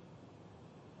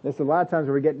 This is a lot of times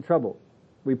where we get in trouble.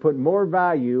 We put more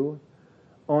value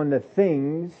on the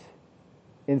things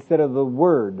instead of the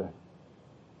word.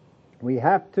 We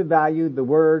have to value the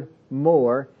word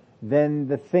more than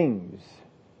the things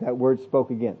that word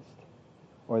spoke against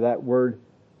or that word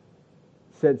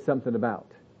said something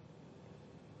about.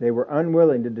 They were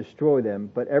unwilling to destroy them,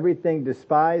 but everything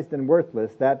despised and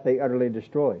worthless, that they utterly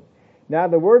destroyed. Now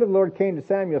the word of the Lord came to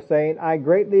Samuel, saying, I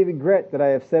greatly regret that I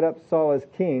have set up Saul as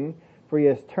king, for he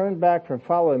has turned back from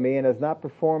following me and has not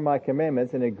performed my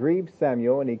commandments. And it grieved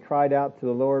Samuel, and he cried out to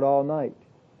the Lord all night.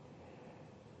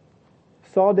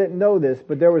 Saul didn't know this,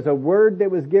 but there was a word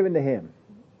that was given to him.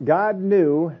 God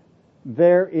knew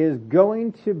there is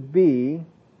going to be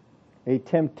a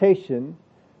temptation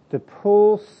to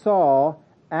pull Saul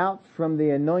out from the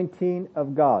anointing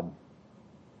of God.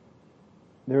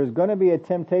 There's going to be a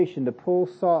temptation to pull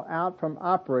Saul out from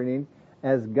operating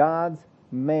as God's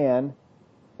man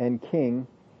and king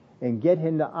and get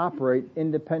him to operate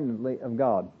independently of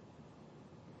God.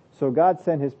 So God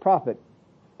sent his prophet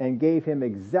and gave him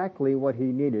exactly what he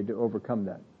needed to overcome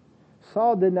that.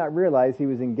 Saul did not realize he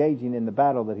was engaging in the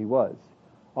battle that he was.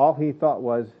 All he thought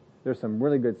was, there's some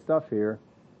really good stuff here.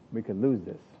 We could lose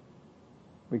this.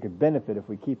 We could benefit if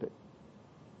we keep it.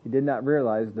 He did not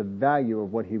realize the value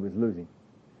of what he was losing.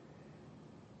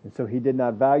 And so he did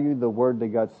not value the word that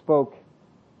God spoke.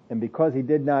 And because he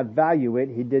did not value it,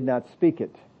 he did not speak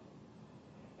it.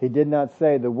 He did not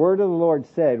say, the word of the Lord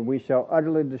said, we shall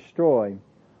utterly destroy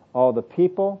all the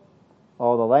people,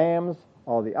 all the lambs,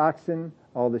 all the oxen,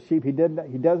 all the sheep. He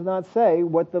does not say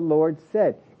what the Lord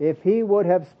said. If he would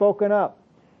have spoken up,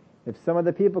 if some of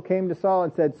the people came to Saul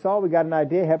and said, Saul, we got an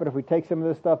idea, how about if we take some of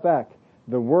this stuff back?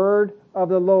 The word of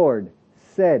the Lord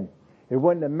said. It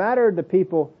wouldn't have mattered the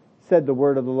people said the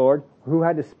word of the Lord. Who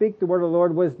had to speak the word of the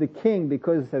Lord was the king,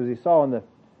 because as we saw in the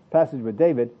passage with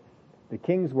David, the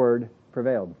king's word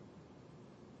prevailed.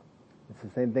 It's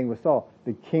the same thing with Saul.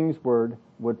 The king's word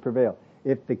would prevail.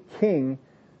 If the king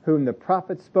whom the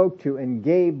prophet spoke to and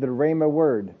gave the Rhema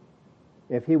word,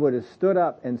 if he would have stood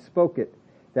up and spoke it,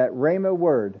 that Rhema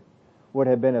word would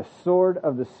have been a sword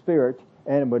of the Spirit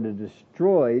and would have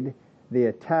destroyed the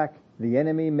attack the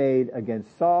enemy made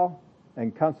against Saul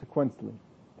and consequently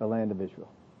the land of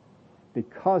Israel.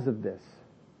 Because of this,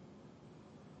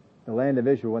 the land of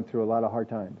Israel went through a lot of hard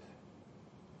times.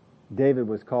 David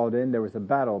was called in. There was a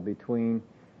battle between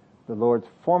the Lord's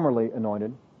formerly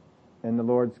anointed and the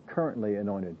Lord's currently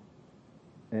anointed.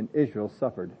 And Israel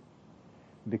suffered.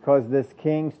 Because this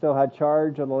king still had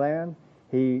charge of the land,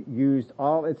 he used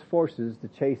all its forces to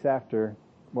chase after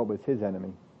what was his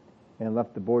enemy and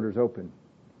left the borders open.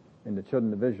 And the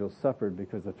children of Israel suffered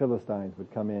because the Philistines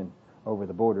would come in over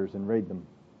the borders and raid them.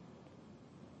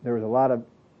 There was a lot of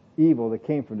evil that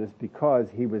came from this because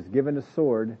he was given a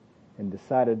sword and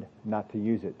decided not to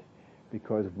use it.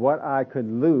 Because what I could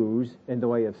lose in the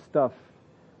way of stuff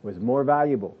was more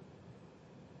valuable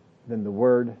than the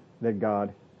word that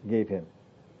God gave him.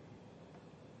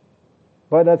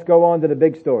 But let's go on to the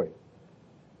big story.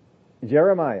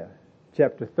 Jeremiah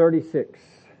chapter 36,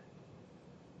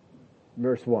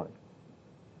 verse 1.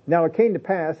 Now it came to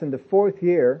pass in the 4th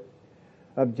year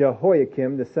of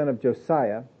Jehoiakim, the son of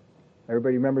Josiah.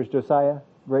 Everybody remembers Josiah,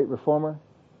 great reformer?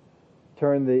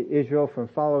 Turned the Israel from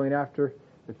following after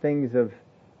the things of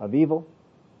evil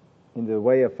into the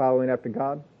way of following after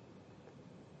God.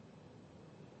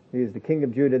 He is the king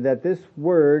of Judah, that this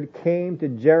word came to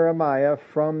Jeremiah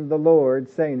from the Lord,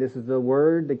 saying, this is the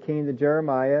word that came to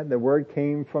Jeremiah. The word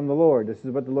came from the Lord. This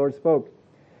is what the Lord spoke.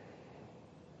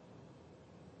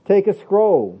 Take a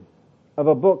scroll of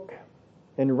a book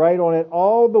and write on it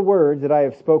all the words that I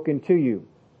have spoken to you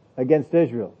against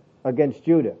Israel, against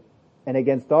Judah, and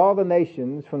against all the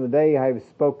nations from the day I have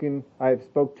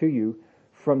spoke to you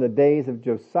from the days of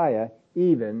Josiah,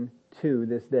 even to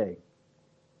this day.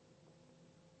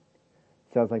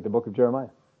 Sounds like the book of Jeremiah.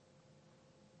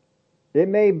 It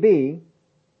may be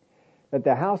that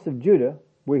the house of Judah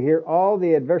will hear all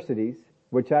the adversities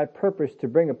which I purpose to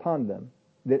bring upon them,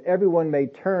 that everyone may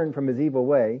turn from his evil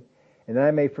way, and that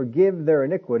I may forgive their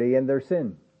iniquity and their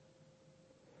sin.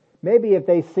 Maybe if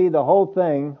they see the whole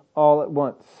thing all at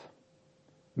once,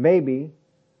 maybe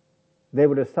they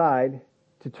will decide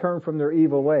to turn from their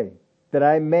evil way, that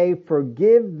I may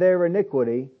forgive their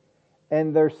iniquity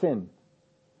and their sin.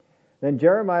 Then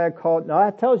Jeremiah called, now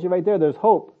that tells you right there, there's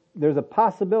hope. There's a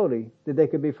possibility that they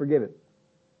could be forgiven.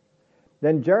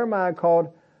 Then Jeremiah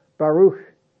called Baruch,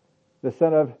 the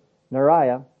son of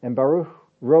Neriah, and Baruch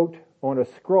wrote on a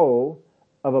scroll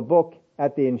of a book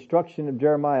at the instruction of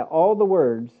Jeremiah all the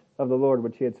words of the Lord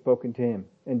which he had spoken to him.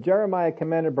 And Jeremiah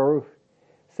commanded Baruch,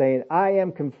 saying, I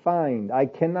am confined, I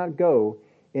cannot go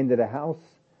into the house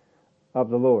of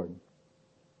the Lord.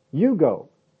 You go,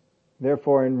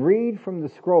 therefore, and read from the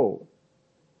scroll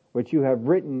which you have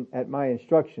written at my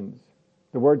instructions,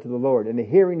 the words of the Lord, in the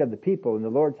hearing of the people in the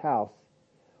Lord's house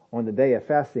on the day of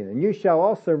fasting. And you shall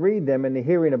also read them in the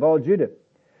hearing of all Judah,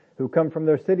 who come from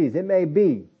their cities. It may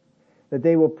be that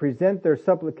they will present their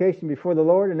supplication before the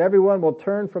Lord, and everyone will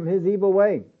turn from his evil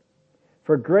way.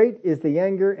 For great is the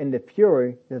anger and the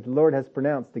fury that the Lord has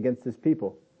pronounced against his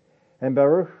people. And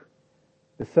Baruch,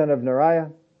 the son of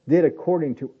Neriah, did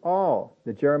according to all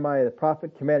that Jeremiah the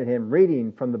prophet commanded him,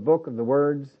 reading from the book of the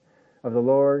words of the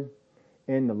Lord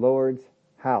in the Lord's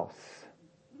house.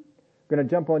 I'm going to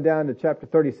jump on down to chapter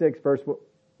 36, verse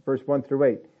 1 through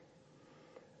 8.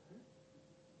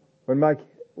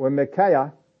 When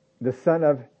Micaiah, the son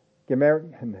of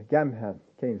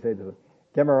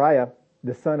Gemariah,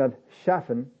 the son of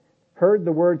Shaphan, heard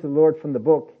the words of the Lord from the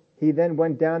book. He then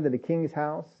went down to the king's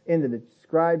house, into the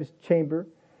scribe's chamber,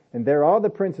 and there all the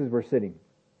princes were sitting.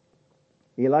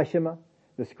 Elishama,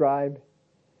 the scribe,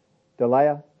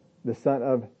 Delaiah, the son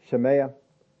of Shemaiah,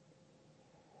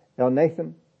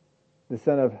 Elnathan, the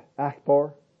son of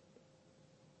Achbor,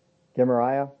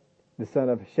 Gemariah, the son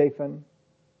of Shaphan,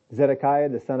 Zedekiah,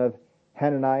 the son of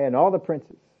Hananiah, and all the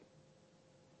princes.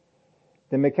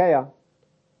 Then Micaiah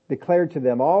declared to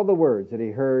them all the words that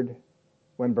he heard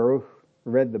when Baruch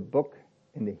read the book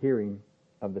in the hearing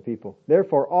of the people.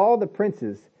 Therefore all the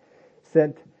princes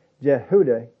sent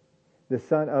Jehudi, the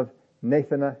son of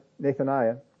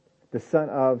Nathaniah, the son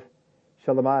of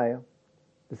Shelemiah,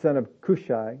 the son of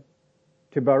Cushai,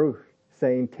 to Baruch,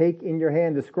 saying, take in your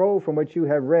hand the scroll from which you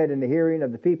have read in the hearing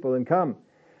of the people, and come.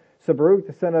 So Baruch,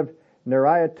 the son of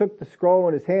Neriah, took the scroll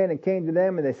in his hand and came to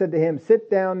them, and they said to him,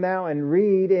 sit down now and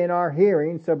read in our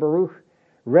hearing. So Baruch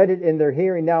read it in their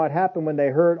hearing. Now it happened when they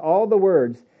heard all the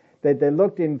words that they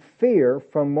looked in fear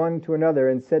from one to another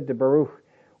and said to Baruch,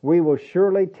 we will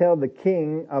surely tell the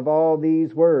king of all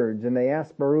these words. And they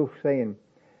asked Baruch, saying,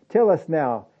 tell us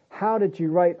now, how did you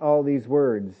write all these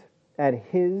words? At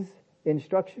his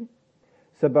instruction?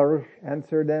 So Baruch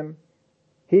answered them,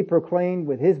 he proclaimed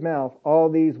with his mouth all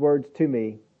these words to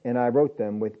me, and I wrote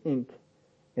them with ink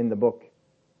in the book.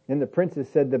 And the princes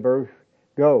said to Baruch,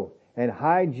 go and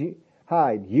hide you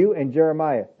and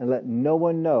Jeremiah, and let no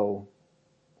one know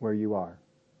where you are.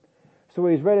 So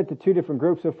he's read it to two different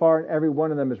groups so far, and every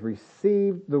one of them has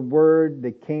received the word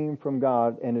that came from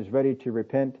God and is ready to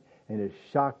repent and is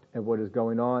shocked at what is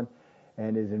going on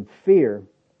and is in fear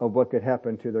of what could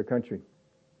happen to their country.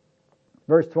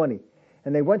 Verse 20,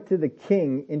 and they went to the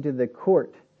king into the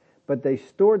court, but they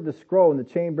stored the scroll in the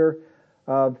chamber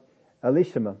of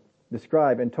Elishama, the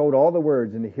scribe, and told all the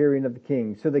words in the hearing of the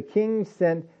king. So the king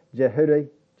sent Jehudi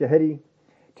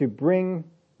to bring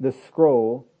the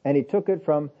scroll, and he took it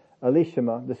from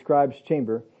Elishama, the scribe's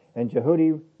chamber, and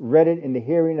Jehudi read it in the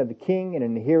hearing of the king and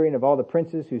in the hearing of all the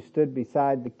princes who stood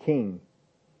beside the king.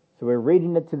 So we're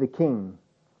reading it to the king.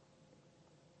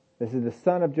 This is the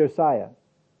son of Josiah,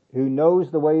 who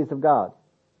knows the ways of God,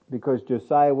 because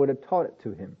Josiah would have taught it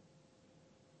to him.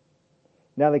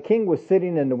 Now the king was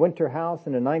sitting in the winter house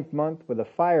in the 9th month with a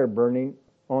fire burning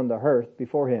on the hearth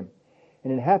before him.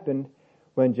 And it happened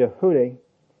when Jehudi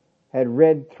had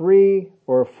read 3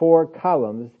 or 4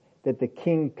 columns that the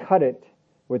king cut it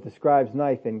with the scribe's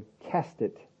knife and cast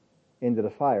it into the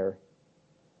fire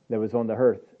that was on the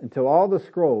hearth, until all the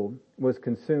scroll was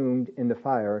consumed in the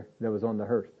fire that was on the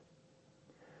hearth.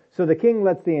 So the king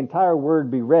lets the entire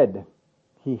word be read.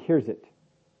 He hears it,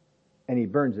 and he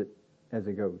burns it as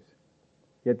it goes.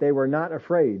 Yet they were not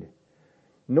afraid,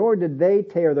 nor did they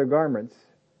tear their garments,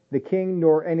 the king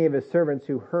nor any of his servants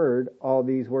who heard all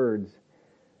these words.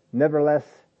 Nevertheless,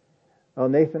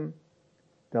 Elnathan,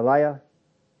 Delaiah,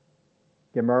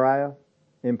 Gemariah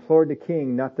implored the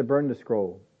king not to burn the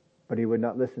scroll, but he would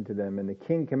not listen to them. And the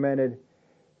king commanded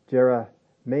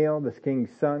Jerahmeel, the king's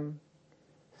son,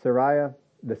 Seraiah,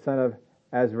 the son of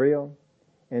Azriel,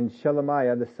 and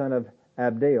Shelemiah, the son of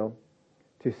Abdeel,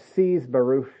 to seize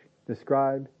Baruch the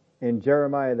scribe and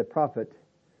Jeremiah the prophet,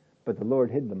 but the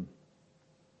Lord hid them.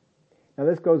 Now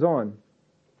this goes on,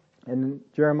 and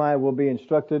Jeremiah will be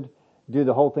instructed, do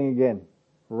the whole thing again,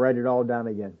 write it all down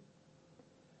again.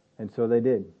 And so they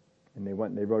did. And they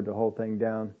went and they wrote the whole thing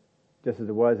down just as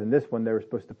it was. And this one they were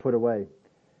supposed to put away.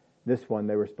 This one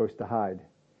they were supposed to hide.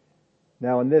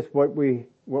 Now in this, what we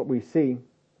see,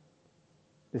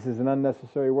 this is an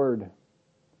unnecessary word.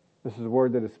 This is a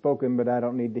word that is spoken, but I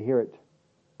don't need to hear it.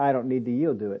 I don't need to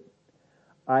yield to it.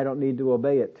 I don't need to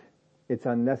obey it. It's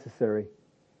unnecessary.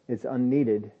 It's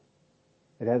unneeded.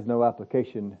 It has no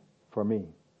application for me.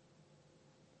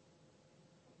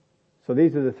 So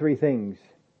these are the 3 things.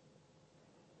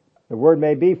 The word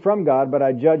may be from God, but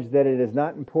I judge that it is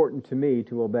not important to me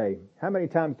to obey. How many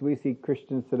times do we see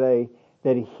Christians today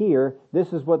that hear,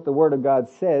 this is what the Word of God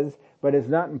says, but it's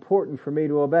not important for me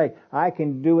to obey. I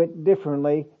can do it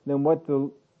differently than what the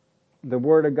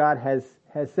Word of God has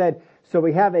said. So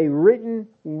we have a written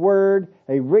word,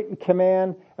 a written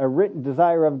command, a written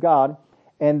desire of God,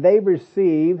 and they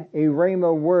receive a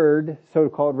rhema word,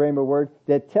 so-called rhema word,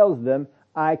 that tells them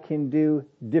I can do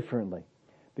differently.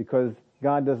 Because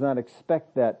God does not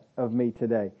expect that of me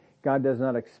today. God does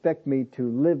not expect me to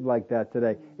live like that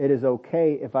today. It is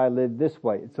okay if I live this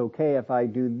way. It's okay if I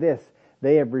do this.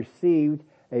 They have received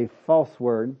a false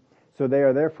word, so they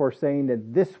are therefore saying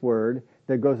that this word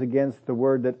that goes against the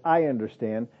word that I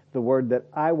understand, the word that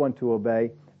I want to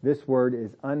obey, this word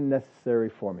is unnecessary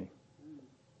for me.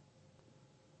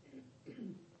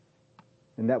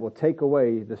 and that will take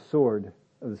away the sword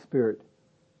of the Spirit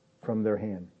from their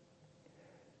hand.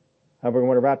 However, I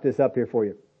want to wrap this up here for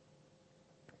you.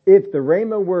 If the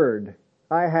Rhema word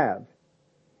I have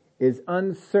is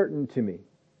uncertain to me,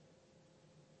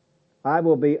 I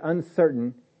will be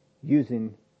uncertain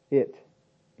using it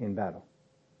in battle.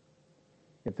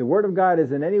 If the Word of God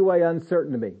is in any way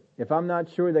uncertain to me, if I'm not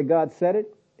sure that God said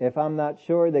it, if I'm not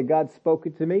sure that God spoke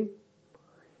it to me,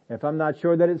 if I'm not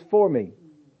sure that it's for me,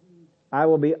 I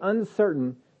will be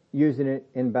uncertain using it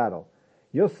in battle.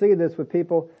 You'll see this with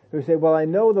people who say, well, I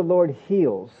know the Lord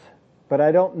heals, but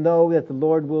I don't know that the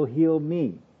Lord will heal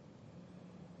me.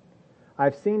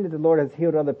 I've seen that the Lord has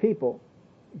healed other people,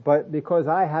 but because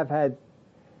I have had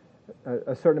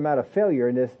a certain amount of failure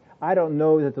in this, I don't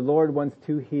know that the Lord wants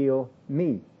to heal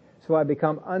me. So I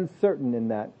become uncertain in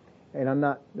that, and I'm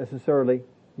not necessarily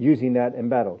using that in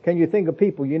battle. Can you think of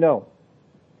people you know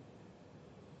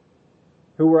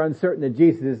who were uncertain that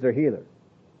Jesus is their healer,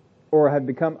 or have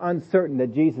become uncertain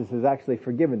that Jesus has actually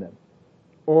forgiven them,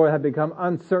 or have become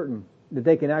uncertain that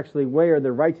they can actually wear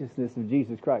the righteousness of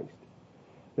Jesus Christ?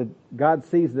 That God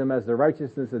sees them as the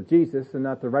righteousness of Jesus and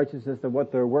not the righteousness of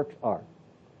what their works are.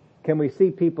 Can we see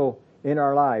people in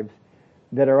our lives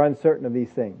that are uncertain of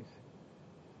these things?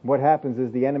 What happens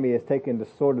is the enemy has taken the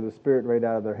sword of the Spirit right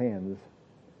out of their hands,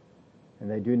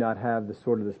 and they do not have the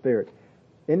sword of the Spirit.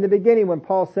 In the beginning, when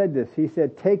Paul said this, he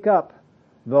said, take up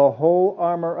the whole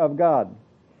armor of God.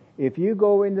 If you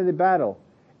go into the battle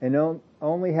and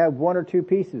only have one or two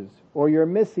pieces, or you're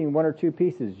missing one or two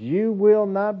pieces, you will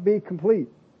not be complete.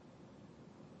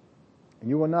 And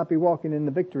you will not be walking in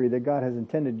the victory that God has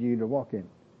intended you to walk in.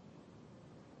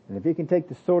 And if you can take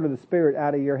the sword of the Spirit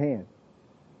out of your hand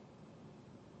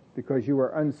because you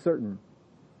are uncertain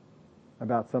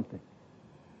about something,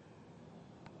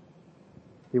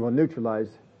 He will neutralize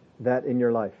that in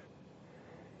your life.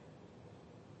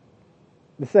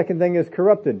 The second thing is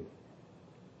corrupted.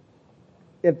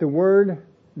 If the word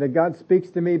that God speaks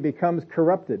to me becomes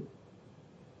corrupted,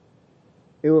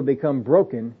 it will become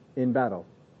broken in battle.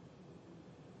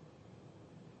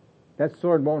 That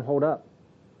sword won't hold up.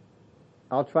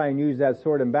 I'll try and use that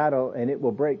sword in battle and it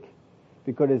will break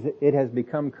because it has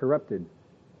become corrupted.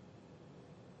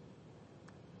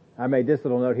 I made this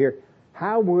little note here.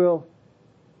 How will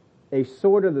a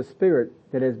sword of the Spirit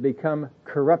that has become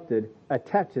corrupted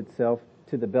attach itself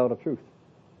to the belt of truth?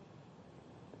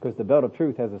 Because the belt of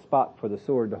truth has a spot for the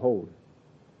sword to hold.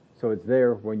 So it's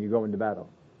there when you go into battle.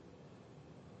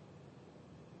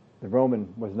 The Roman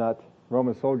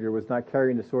soldier was not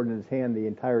carrying the sword in his hand the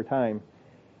entire time.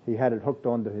 He had it hooked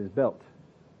onto his belt.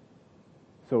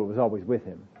 So it was always with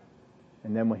him.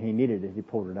 And then when he needed it, he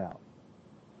pulled it out.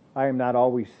 I am not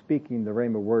always speaking the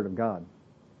rhema word of God,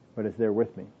 but it's there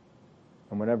with me.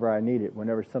 And whenever I need it,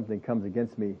 whenever something comes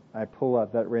against me, I pull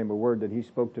out that rhema word that He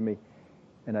spoke to me,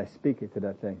 and I speak it to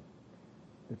that thing.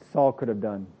 That Saul could have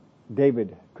done,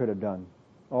 David could have done,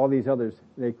 all these others,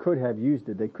 they could have used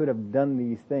it. They could have done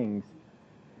these things,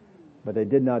 but they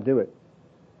did not do it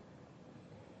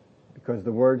because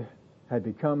the word had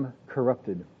become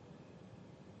corrupted.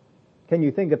 Can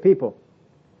you think of people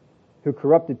who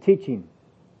corrupted teaching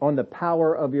on the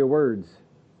power of your words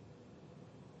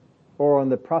or on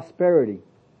the prosperity,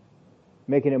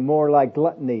 making it more like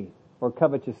gluttony or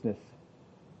covetousness,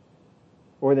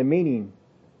 or the meaning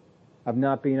of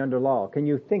not being under law? Can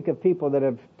you think of people that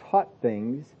have taught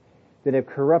things that have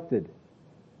corrupted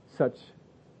such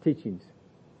teachings?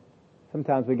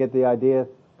 Sometimes we get the idea,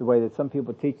 the way that some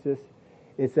people teach this,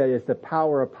 is that it's the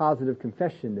power of positive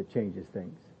confession that changes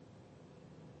things,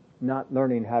 not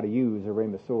learning how to use a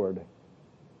rhema sword.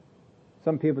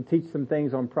 Some people teach some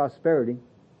things on prosperity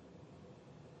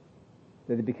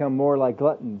that they become more like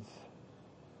gluttons,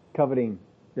 coveting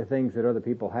the things that other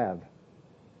people have.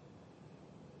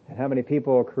 And how many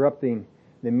people are corrupting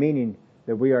the meaning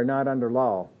that we are not under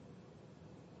law,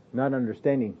 not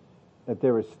understanding that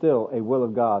there is still a will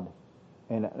of God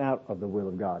and an out of the will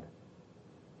of God.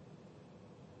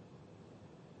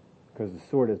 Because the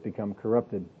sword has become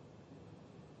corrupted.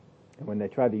 And when they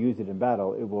try to use it in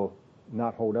battle, it will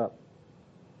not hold up.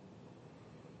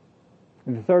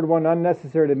 And the third one,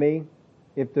 unnecessary to me,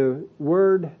 if the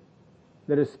word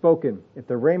that is spoken, if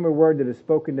the rhema word that is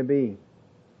spoken to me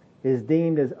is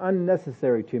deemed as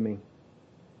unnecessary to me,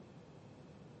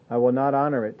 I will not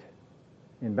honor it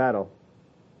in battle.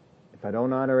 If I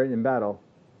don't honor it in battle,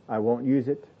 I won't use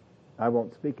it, I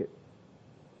won't speak it.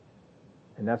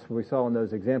 And that's what we saw in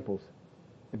those examples.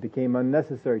 It became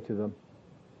unnecessary to them.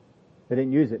 They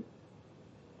didn't use it.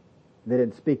 They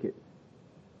didn't speak it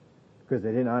because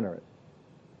they didn't honor it.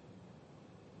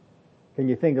 Can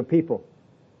you think of people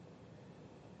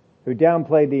who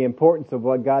downplayed the importance of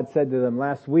what God said to them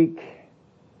last week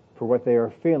for what they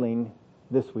are feeling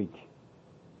this week.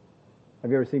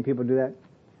 Have you ever seen people do that?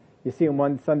 You see them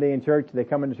one Sunday in church, they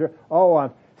come into church, oh,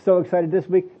 I'm so excited this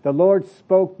week. The Lord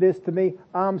spoke this to me.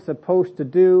 I'm supposed to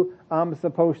do, I'm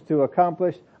supposed to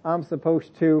accomplish, I'm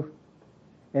supposed to.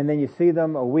 And then you see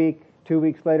them a week, 2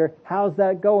 weeks later. How's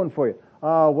that going for you?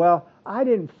 Oh, well, I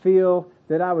didn't feel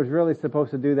that I was really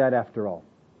supposed to do that after all.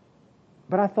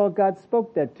 But I thought God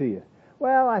spoke that to you.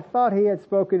 Well, I thought He had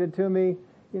spoken it to me,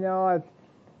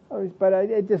 but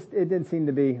it didn't seem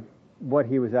to be what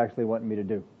He was actually wanting me to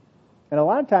do. And a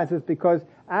lot of times it's because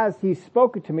as He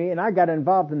spoke it to me and I got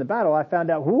involved in the battle, I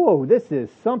found out, whoa, this is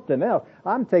something else.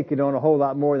 I'm taking on a whole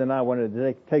lot more than I wanted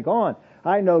to take on.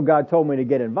 I know God told me to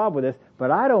get involved with this, but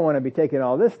I don't want to be taking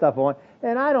all this stuff on,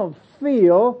 and I don't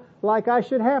feel like I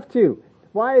should have to.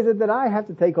 Why is it that I have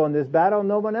to take on this battle and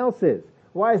no one else is?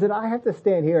 Why is it I have to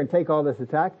stand here and take all this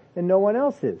attack and no one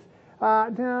else is?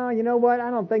 No, you know what? I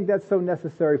don't think that's so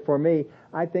necessary for me.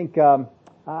 I think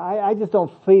I just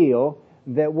don't feel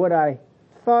that what I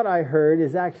thought I heard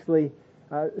is actually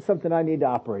something I need to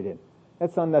operate in.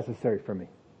 That's unnecessary for me.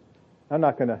 I'm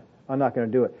not gonna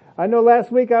do it. I know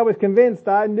last week I was convinced.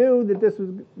 I knew that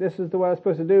this is the way I was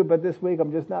supposed to do, but this week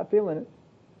I'm just not feeling it.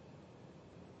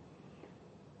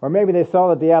 Or maybe they saw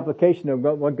that the application of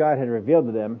what God had revealed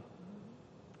to them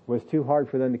was too hard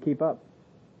for them to keep up.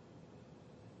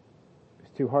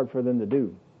 It's too hard for them to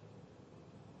do.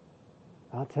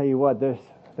 I'll tell you what,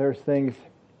 there's things,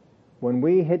 when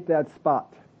we hit that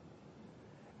spot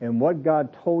and what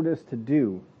God told us to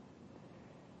do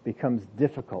becomes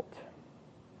difficult,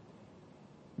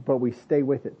 but we stay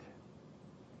with it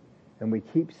and we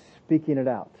keep speaking it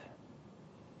out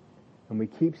and we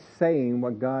keep saying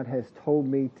what God has told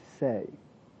me to say.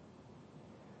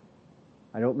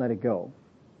 I don't let it go.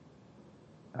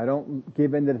 I don't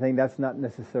give in to the thing that's not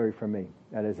necessary for me.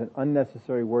 That is an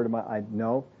unnecessary word of mine. I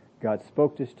know God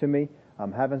spoke this to me.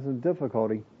 I'm having some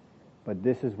difficulty, but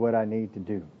this is what I need to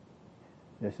do.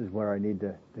 This is where I need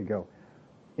to go.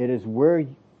 It's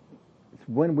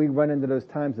when we run into those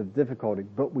times of difficulty,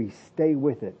 but we stay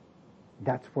with it.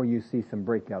 That's where you see some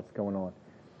breakouts going on.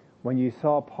 When you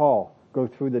saw Paul go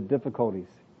through the difficulties,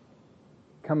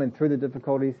 coming through the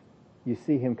difficulties, you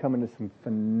see him coming to some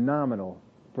phenomenal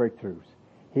breakthroughs.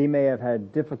 He may have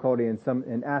had difficulty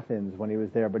in Athens when he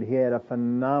was there, but he had a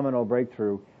phenomenal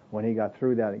breakthrough when he got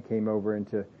through that and came over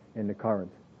into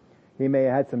Corinth. He may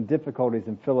have had some difficulties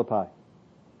in Philippi,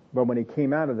 but when he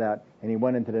came out of that and he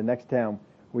went into the next town,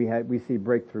 we see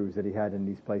breakthroughs that he had in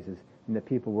these places, and the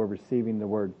people were receiving the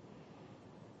word.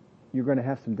 You're going to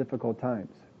have some difficult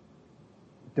times.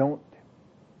 Don't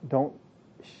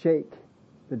shake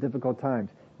the difficult times.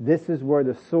 This is where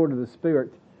the sword of the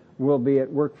Spirit will be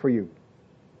at work for you.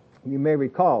 You may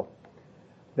recall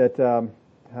that a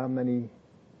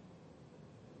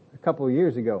couple of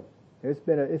years ago. It's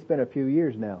been a few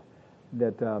years now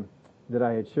that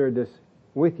I had shared this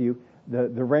with you. The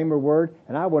Rhema word,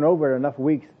 and I went over it enough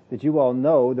weeks that you all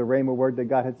know the Rhema word that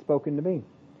God had spoken to me.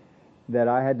 That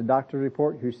I had the doctor's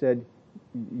report who said,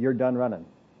 "You're done running.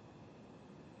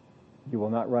 You will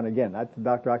not run again." That's the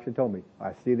doctor actually told me.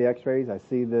 I see the X-rays. I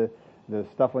see the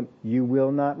stuff. You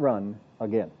will not run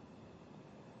again.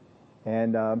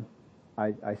 And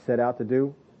I set out to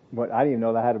do what I didn't even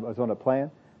know that I was on a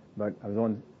plan, but I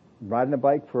was riding a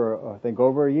bike for I think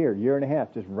over a year and a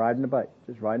half, just riding the bike,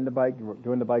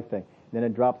 doing the bike thing. Then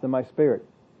it dropped in my spirit: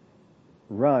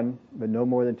 run, but no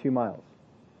more than 2 miles.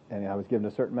 And I was given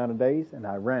a certain amount of days, and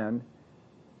I ran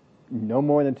no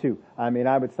more than 2. I mean,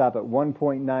 I would stop at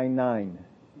 1.99.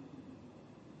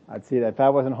 I'd see that if I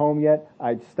wasn't home yet,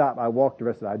 I'd stop. I walked the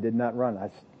rest of it. I did not run.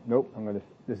 Nope.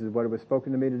 This is what it was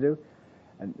spoken to me to do.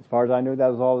 And as far as I knew, that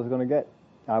was all I was going to get.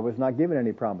 I was not given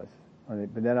any promise.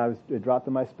 But then it dropped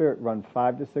in my spirit: run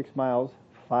 5 to 6 miles,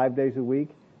 5 days a week,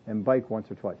 and bike once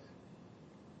or twice.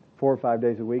 4 or 5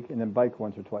 days a week, and then bike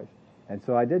once or twice. And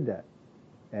so I did that.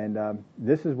 And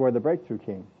this is where the breakthrough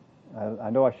came. I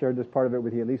know I shared this part of it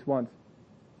with you at least once.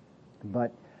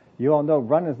 But you all know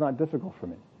running is not difficult for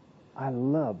me. I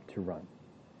love to run.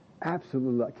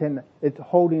 Absolutely. It's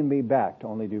holding me back to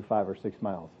only do 5 or 6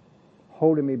 miles.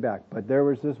 Holding me back. But there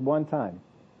was this one time,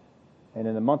 and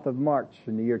in the month of March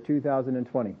in the year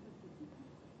 2020,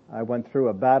 I went through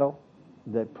a battle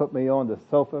that put me on the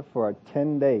sofa for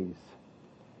 10 days.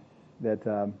 That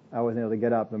I wasn't able to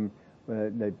get up. And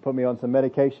they put me on some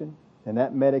medication, and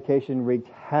that medication wreaked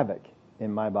havoc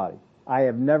in my body. I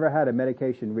have never had a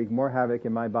medication wreak more havoc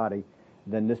in my body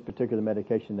than this particular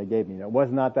medication they gave me. It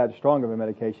was not that strong of a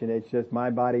medication. It's just my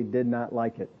body did not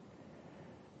like it.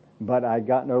 But I'd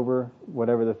gotten over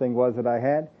whatever the thing was that I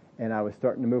had, and I was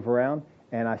starting to move around,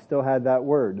 and I still had that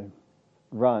word,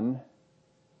 run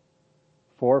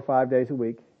 4 or 5 days a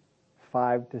week,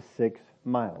 5 to 6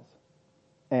 miles,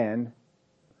 and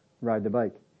ride the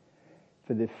bike.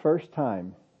 For the first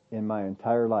time in my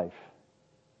entire life,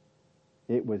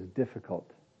 it was difficult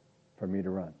for me to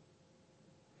run.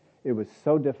 It was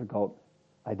so difficult,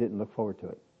 I didn't look forward to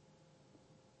it.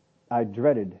 I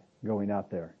dreaded going out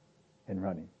there and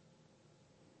running.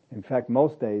 In fact,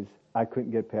 most days, I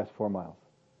couldn't get past 4 miles.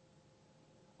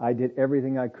 I did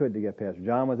everything I could to get past.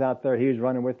 John was out there, he was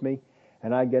running with me,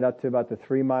 and I'd get up to about the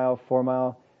 3 mile, 4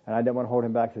 mile, and I didn't want to hold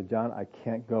him back. I said, John, I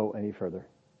can't go any further.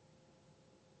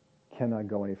 Cannot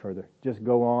go any further. Just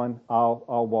go on,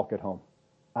 I'll walk it home.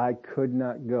 I could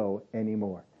not go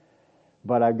anymore.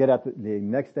 But I get up the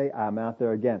next day, I'm out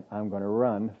there again. I'm going to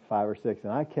run 5 or 6.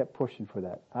 And I kept pushing for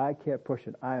that. I kept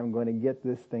pushing. I am going to get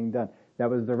this thing done. That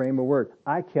was the Rhema word.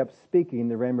 I kept speaking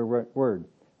the Rhema word.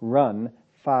 Run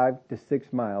 5 to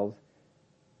 6 miles.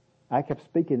 I kept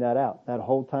speaking that out that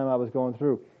whole time I was going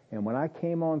through. And when I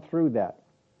came on through that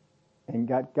and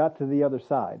got to the other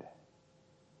side,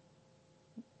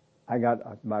 I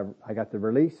got the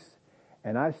release,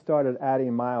 and I started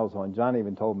adding miles on. John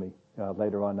even told me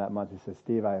later on that month, he said,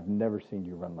 Steve, I have never seen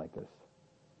you run like this.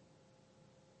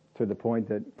 To the point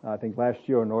that I think last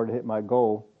year, in order to hit my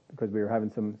goal, because we were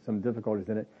having some difficulties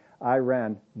in it, I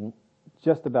ran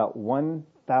just about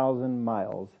 1,000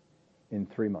 miles in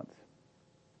 3 months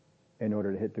in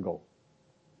order to hit the goal.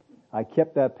 I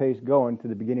kept that pace going to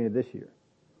the beginning of this year.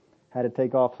 Had to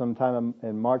take off sometime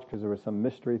in March because there was some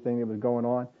mystery thing that was going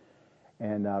on,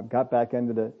 and got back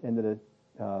into the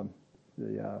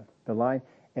line.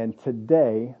 And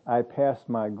today I passed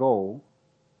my goal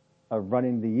of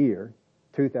running the year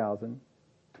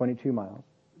 2,022 miles,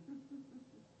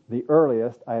 the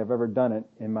earliest I have ever done it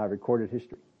in my recorded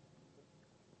history.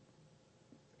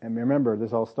 And remember,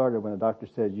 this all started when the doctor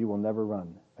said, you will never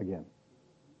run again.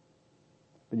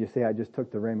 But you see, I just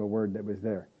took the Rhema word that was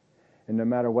there. And no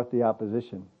matter what the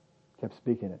opposition, kept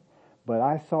speaking it. But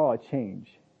I saw a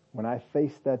change when I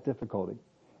faced that difficulty.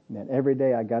 And then every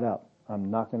day I got up.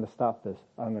 I'm not going to stop this.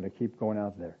 I'm going to keep going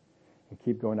out there and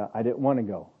keep going out. I didn't want to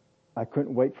go. I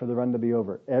couldn't wait for the run to be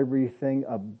over. Everything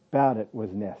about it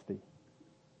was nasty.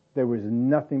 There was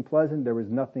nothing pleasant. There was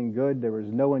nothing good. There was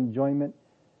no enjoyment.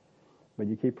 But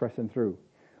you keep pressing through.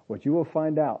 What you will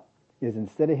find out is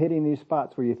instead of hitting these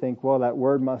spots where you think, well, that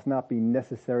word must not be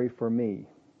necessary for me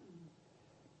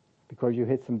because you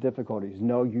hit some difficulties.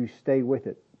 No, you stay with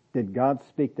it. Did God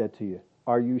speak that to you?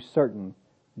 Are you certain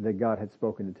that God had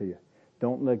spoken it to you?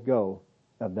 Don't let go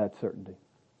of that certainty.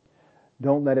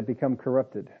 Don't let it become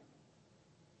corrupted.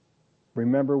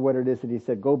 Remember what it is that he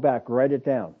said. Go back, write it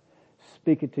down.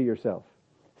 Speak it to yourself.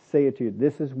 Say it to you.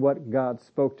 This is what God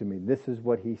spoke to me. This is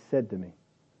what he said to me.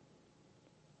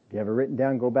 If you have it written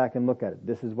down, go back and look at it.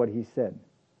 This is what he said.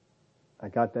 I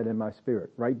got that in my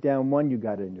spirit. Write down one, you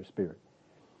got it in your spirit.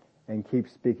 And keep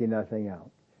speaking that thing out.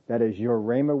 That is your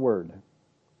Rhema word.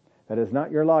 That is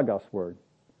not your Logos word.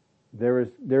 There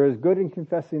is good in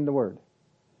confessing the word,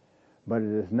 but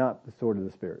it is not the sword of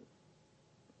the Spirit.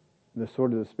 The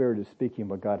sword of the Spirit is speaking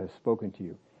what God has spoken to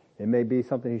you. It may be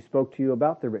something he spoke to you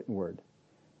about the written word,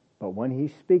 but when he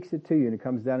speaks it to you and it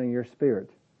comes down in your spirit,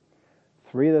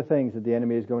 3 of the things that the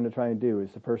enemy is going to try and do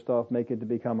is to first off make it to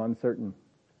become uncertain.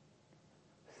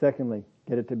 Secondly,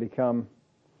 get it to become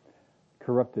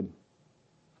corrupted.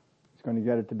 It's going to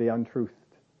get it to be untruth.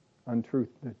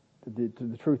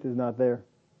 The truth is not there.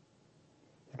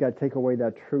 He's got to take away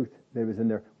that truth that was in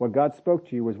there. What God spoke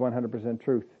to you was 100%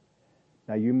 truth.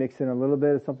 Now you mix in a little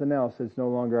bit of something else, it's no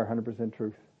longer 100%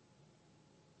 truth.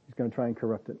 He's going to try and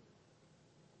corrupt it.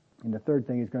 And the third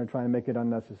thing, he's going to try and make it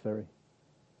unnecessary.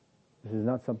 This is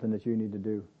not something that you need to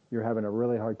do. You're having a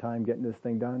really hard time getting this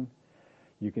thing done.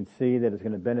 You can see that it's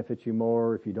going to benefit you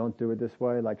more if you don't do it this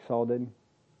way, like Saul did.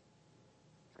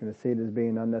 It's going to see it as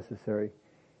being unnecessary.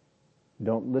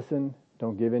 Don't listen.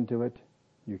 Don't give into it.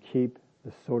 You keep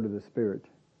the sword of the Spirit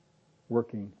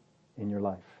working in your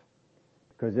life.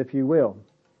 Because if you will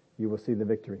see the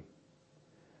victory.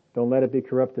 Don't let it be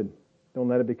corrupted. Don't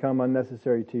let it become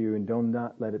unnecessary to you, and do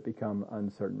not let it become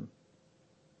uncertain.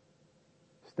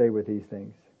 Stay with these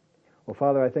things. Well,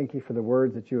 Father, I thank you for the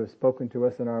words that you have spoken to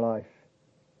us in our life.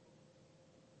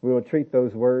 We will treat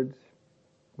those words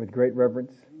with great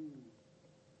reverence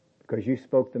because you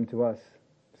spoke them to us.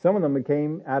 Some of them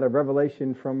came out of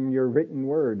revelation from your written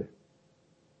word.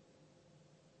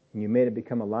 And you made it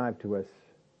become alive to us.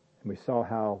 And we saw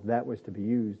how that was to be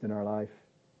used in our life.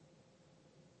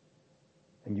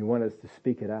 And you want us to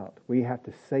speak it out. We have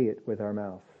to say it with our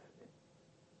mouth.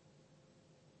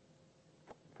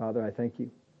 Father, I thank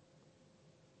you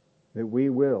that we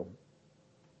will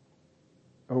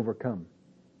overcome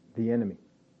the enemy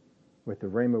with the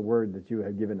rhema word that you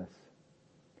have given us.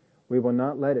 We will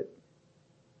not let it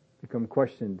become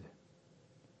questioned.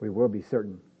 We will be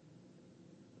certain.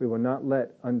 We will not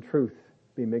let untruth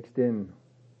be mixed in.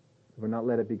 We will not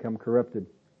let it become corrupted.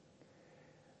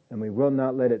 And we will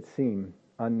not let it seem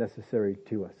unnecessary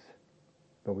to us.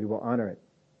 But we will honor it.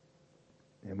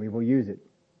 And we will use it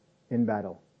in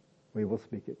battle. We will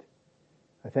speak it.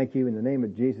 I thank you in the name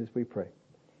of Jesus we pray.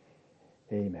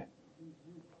 Amen.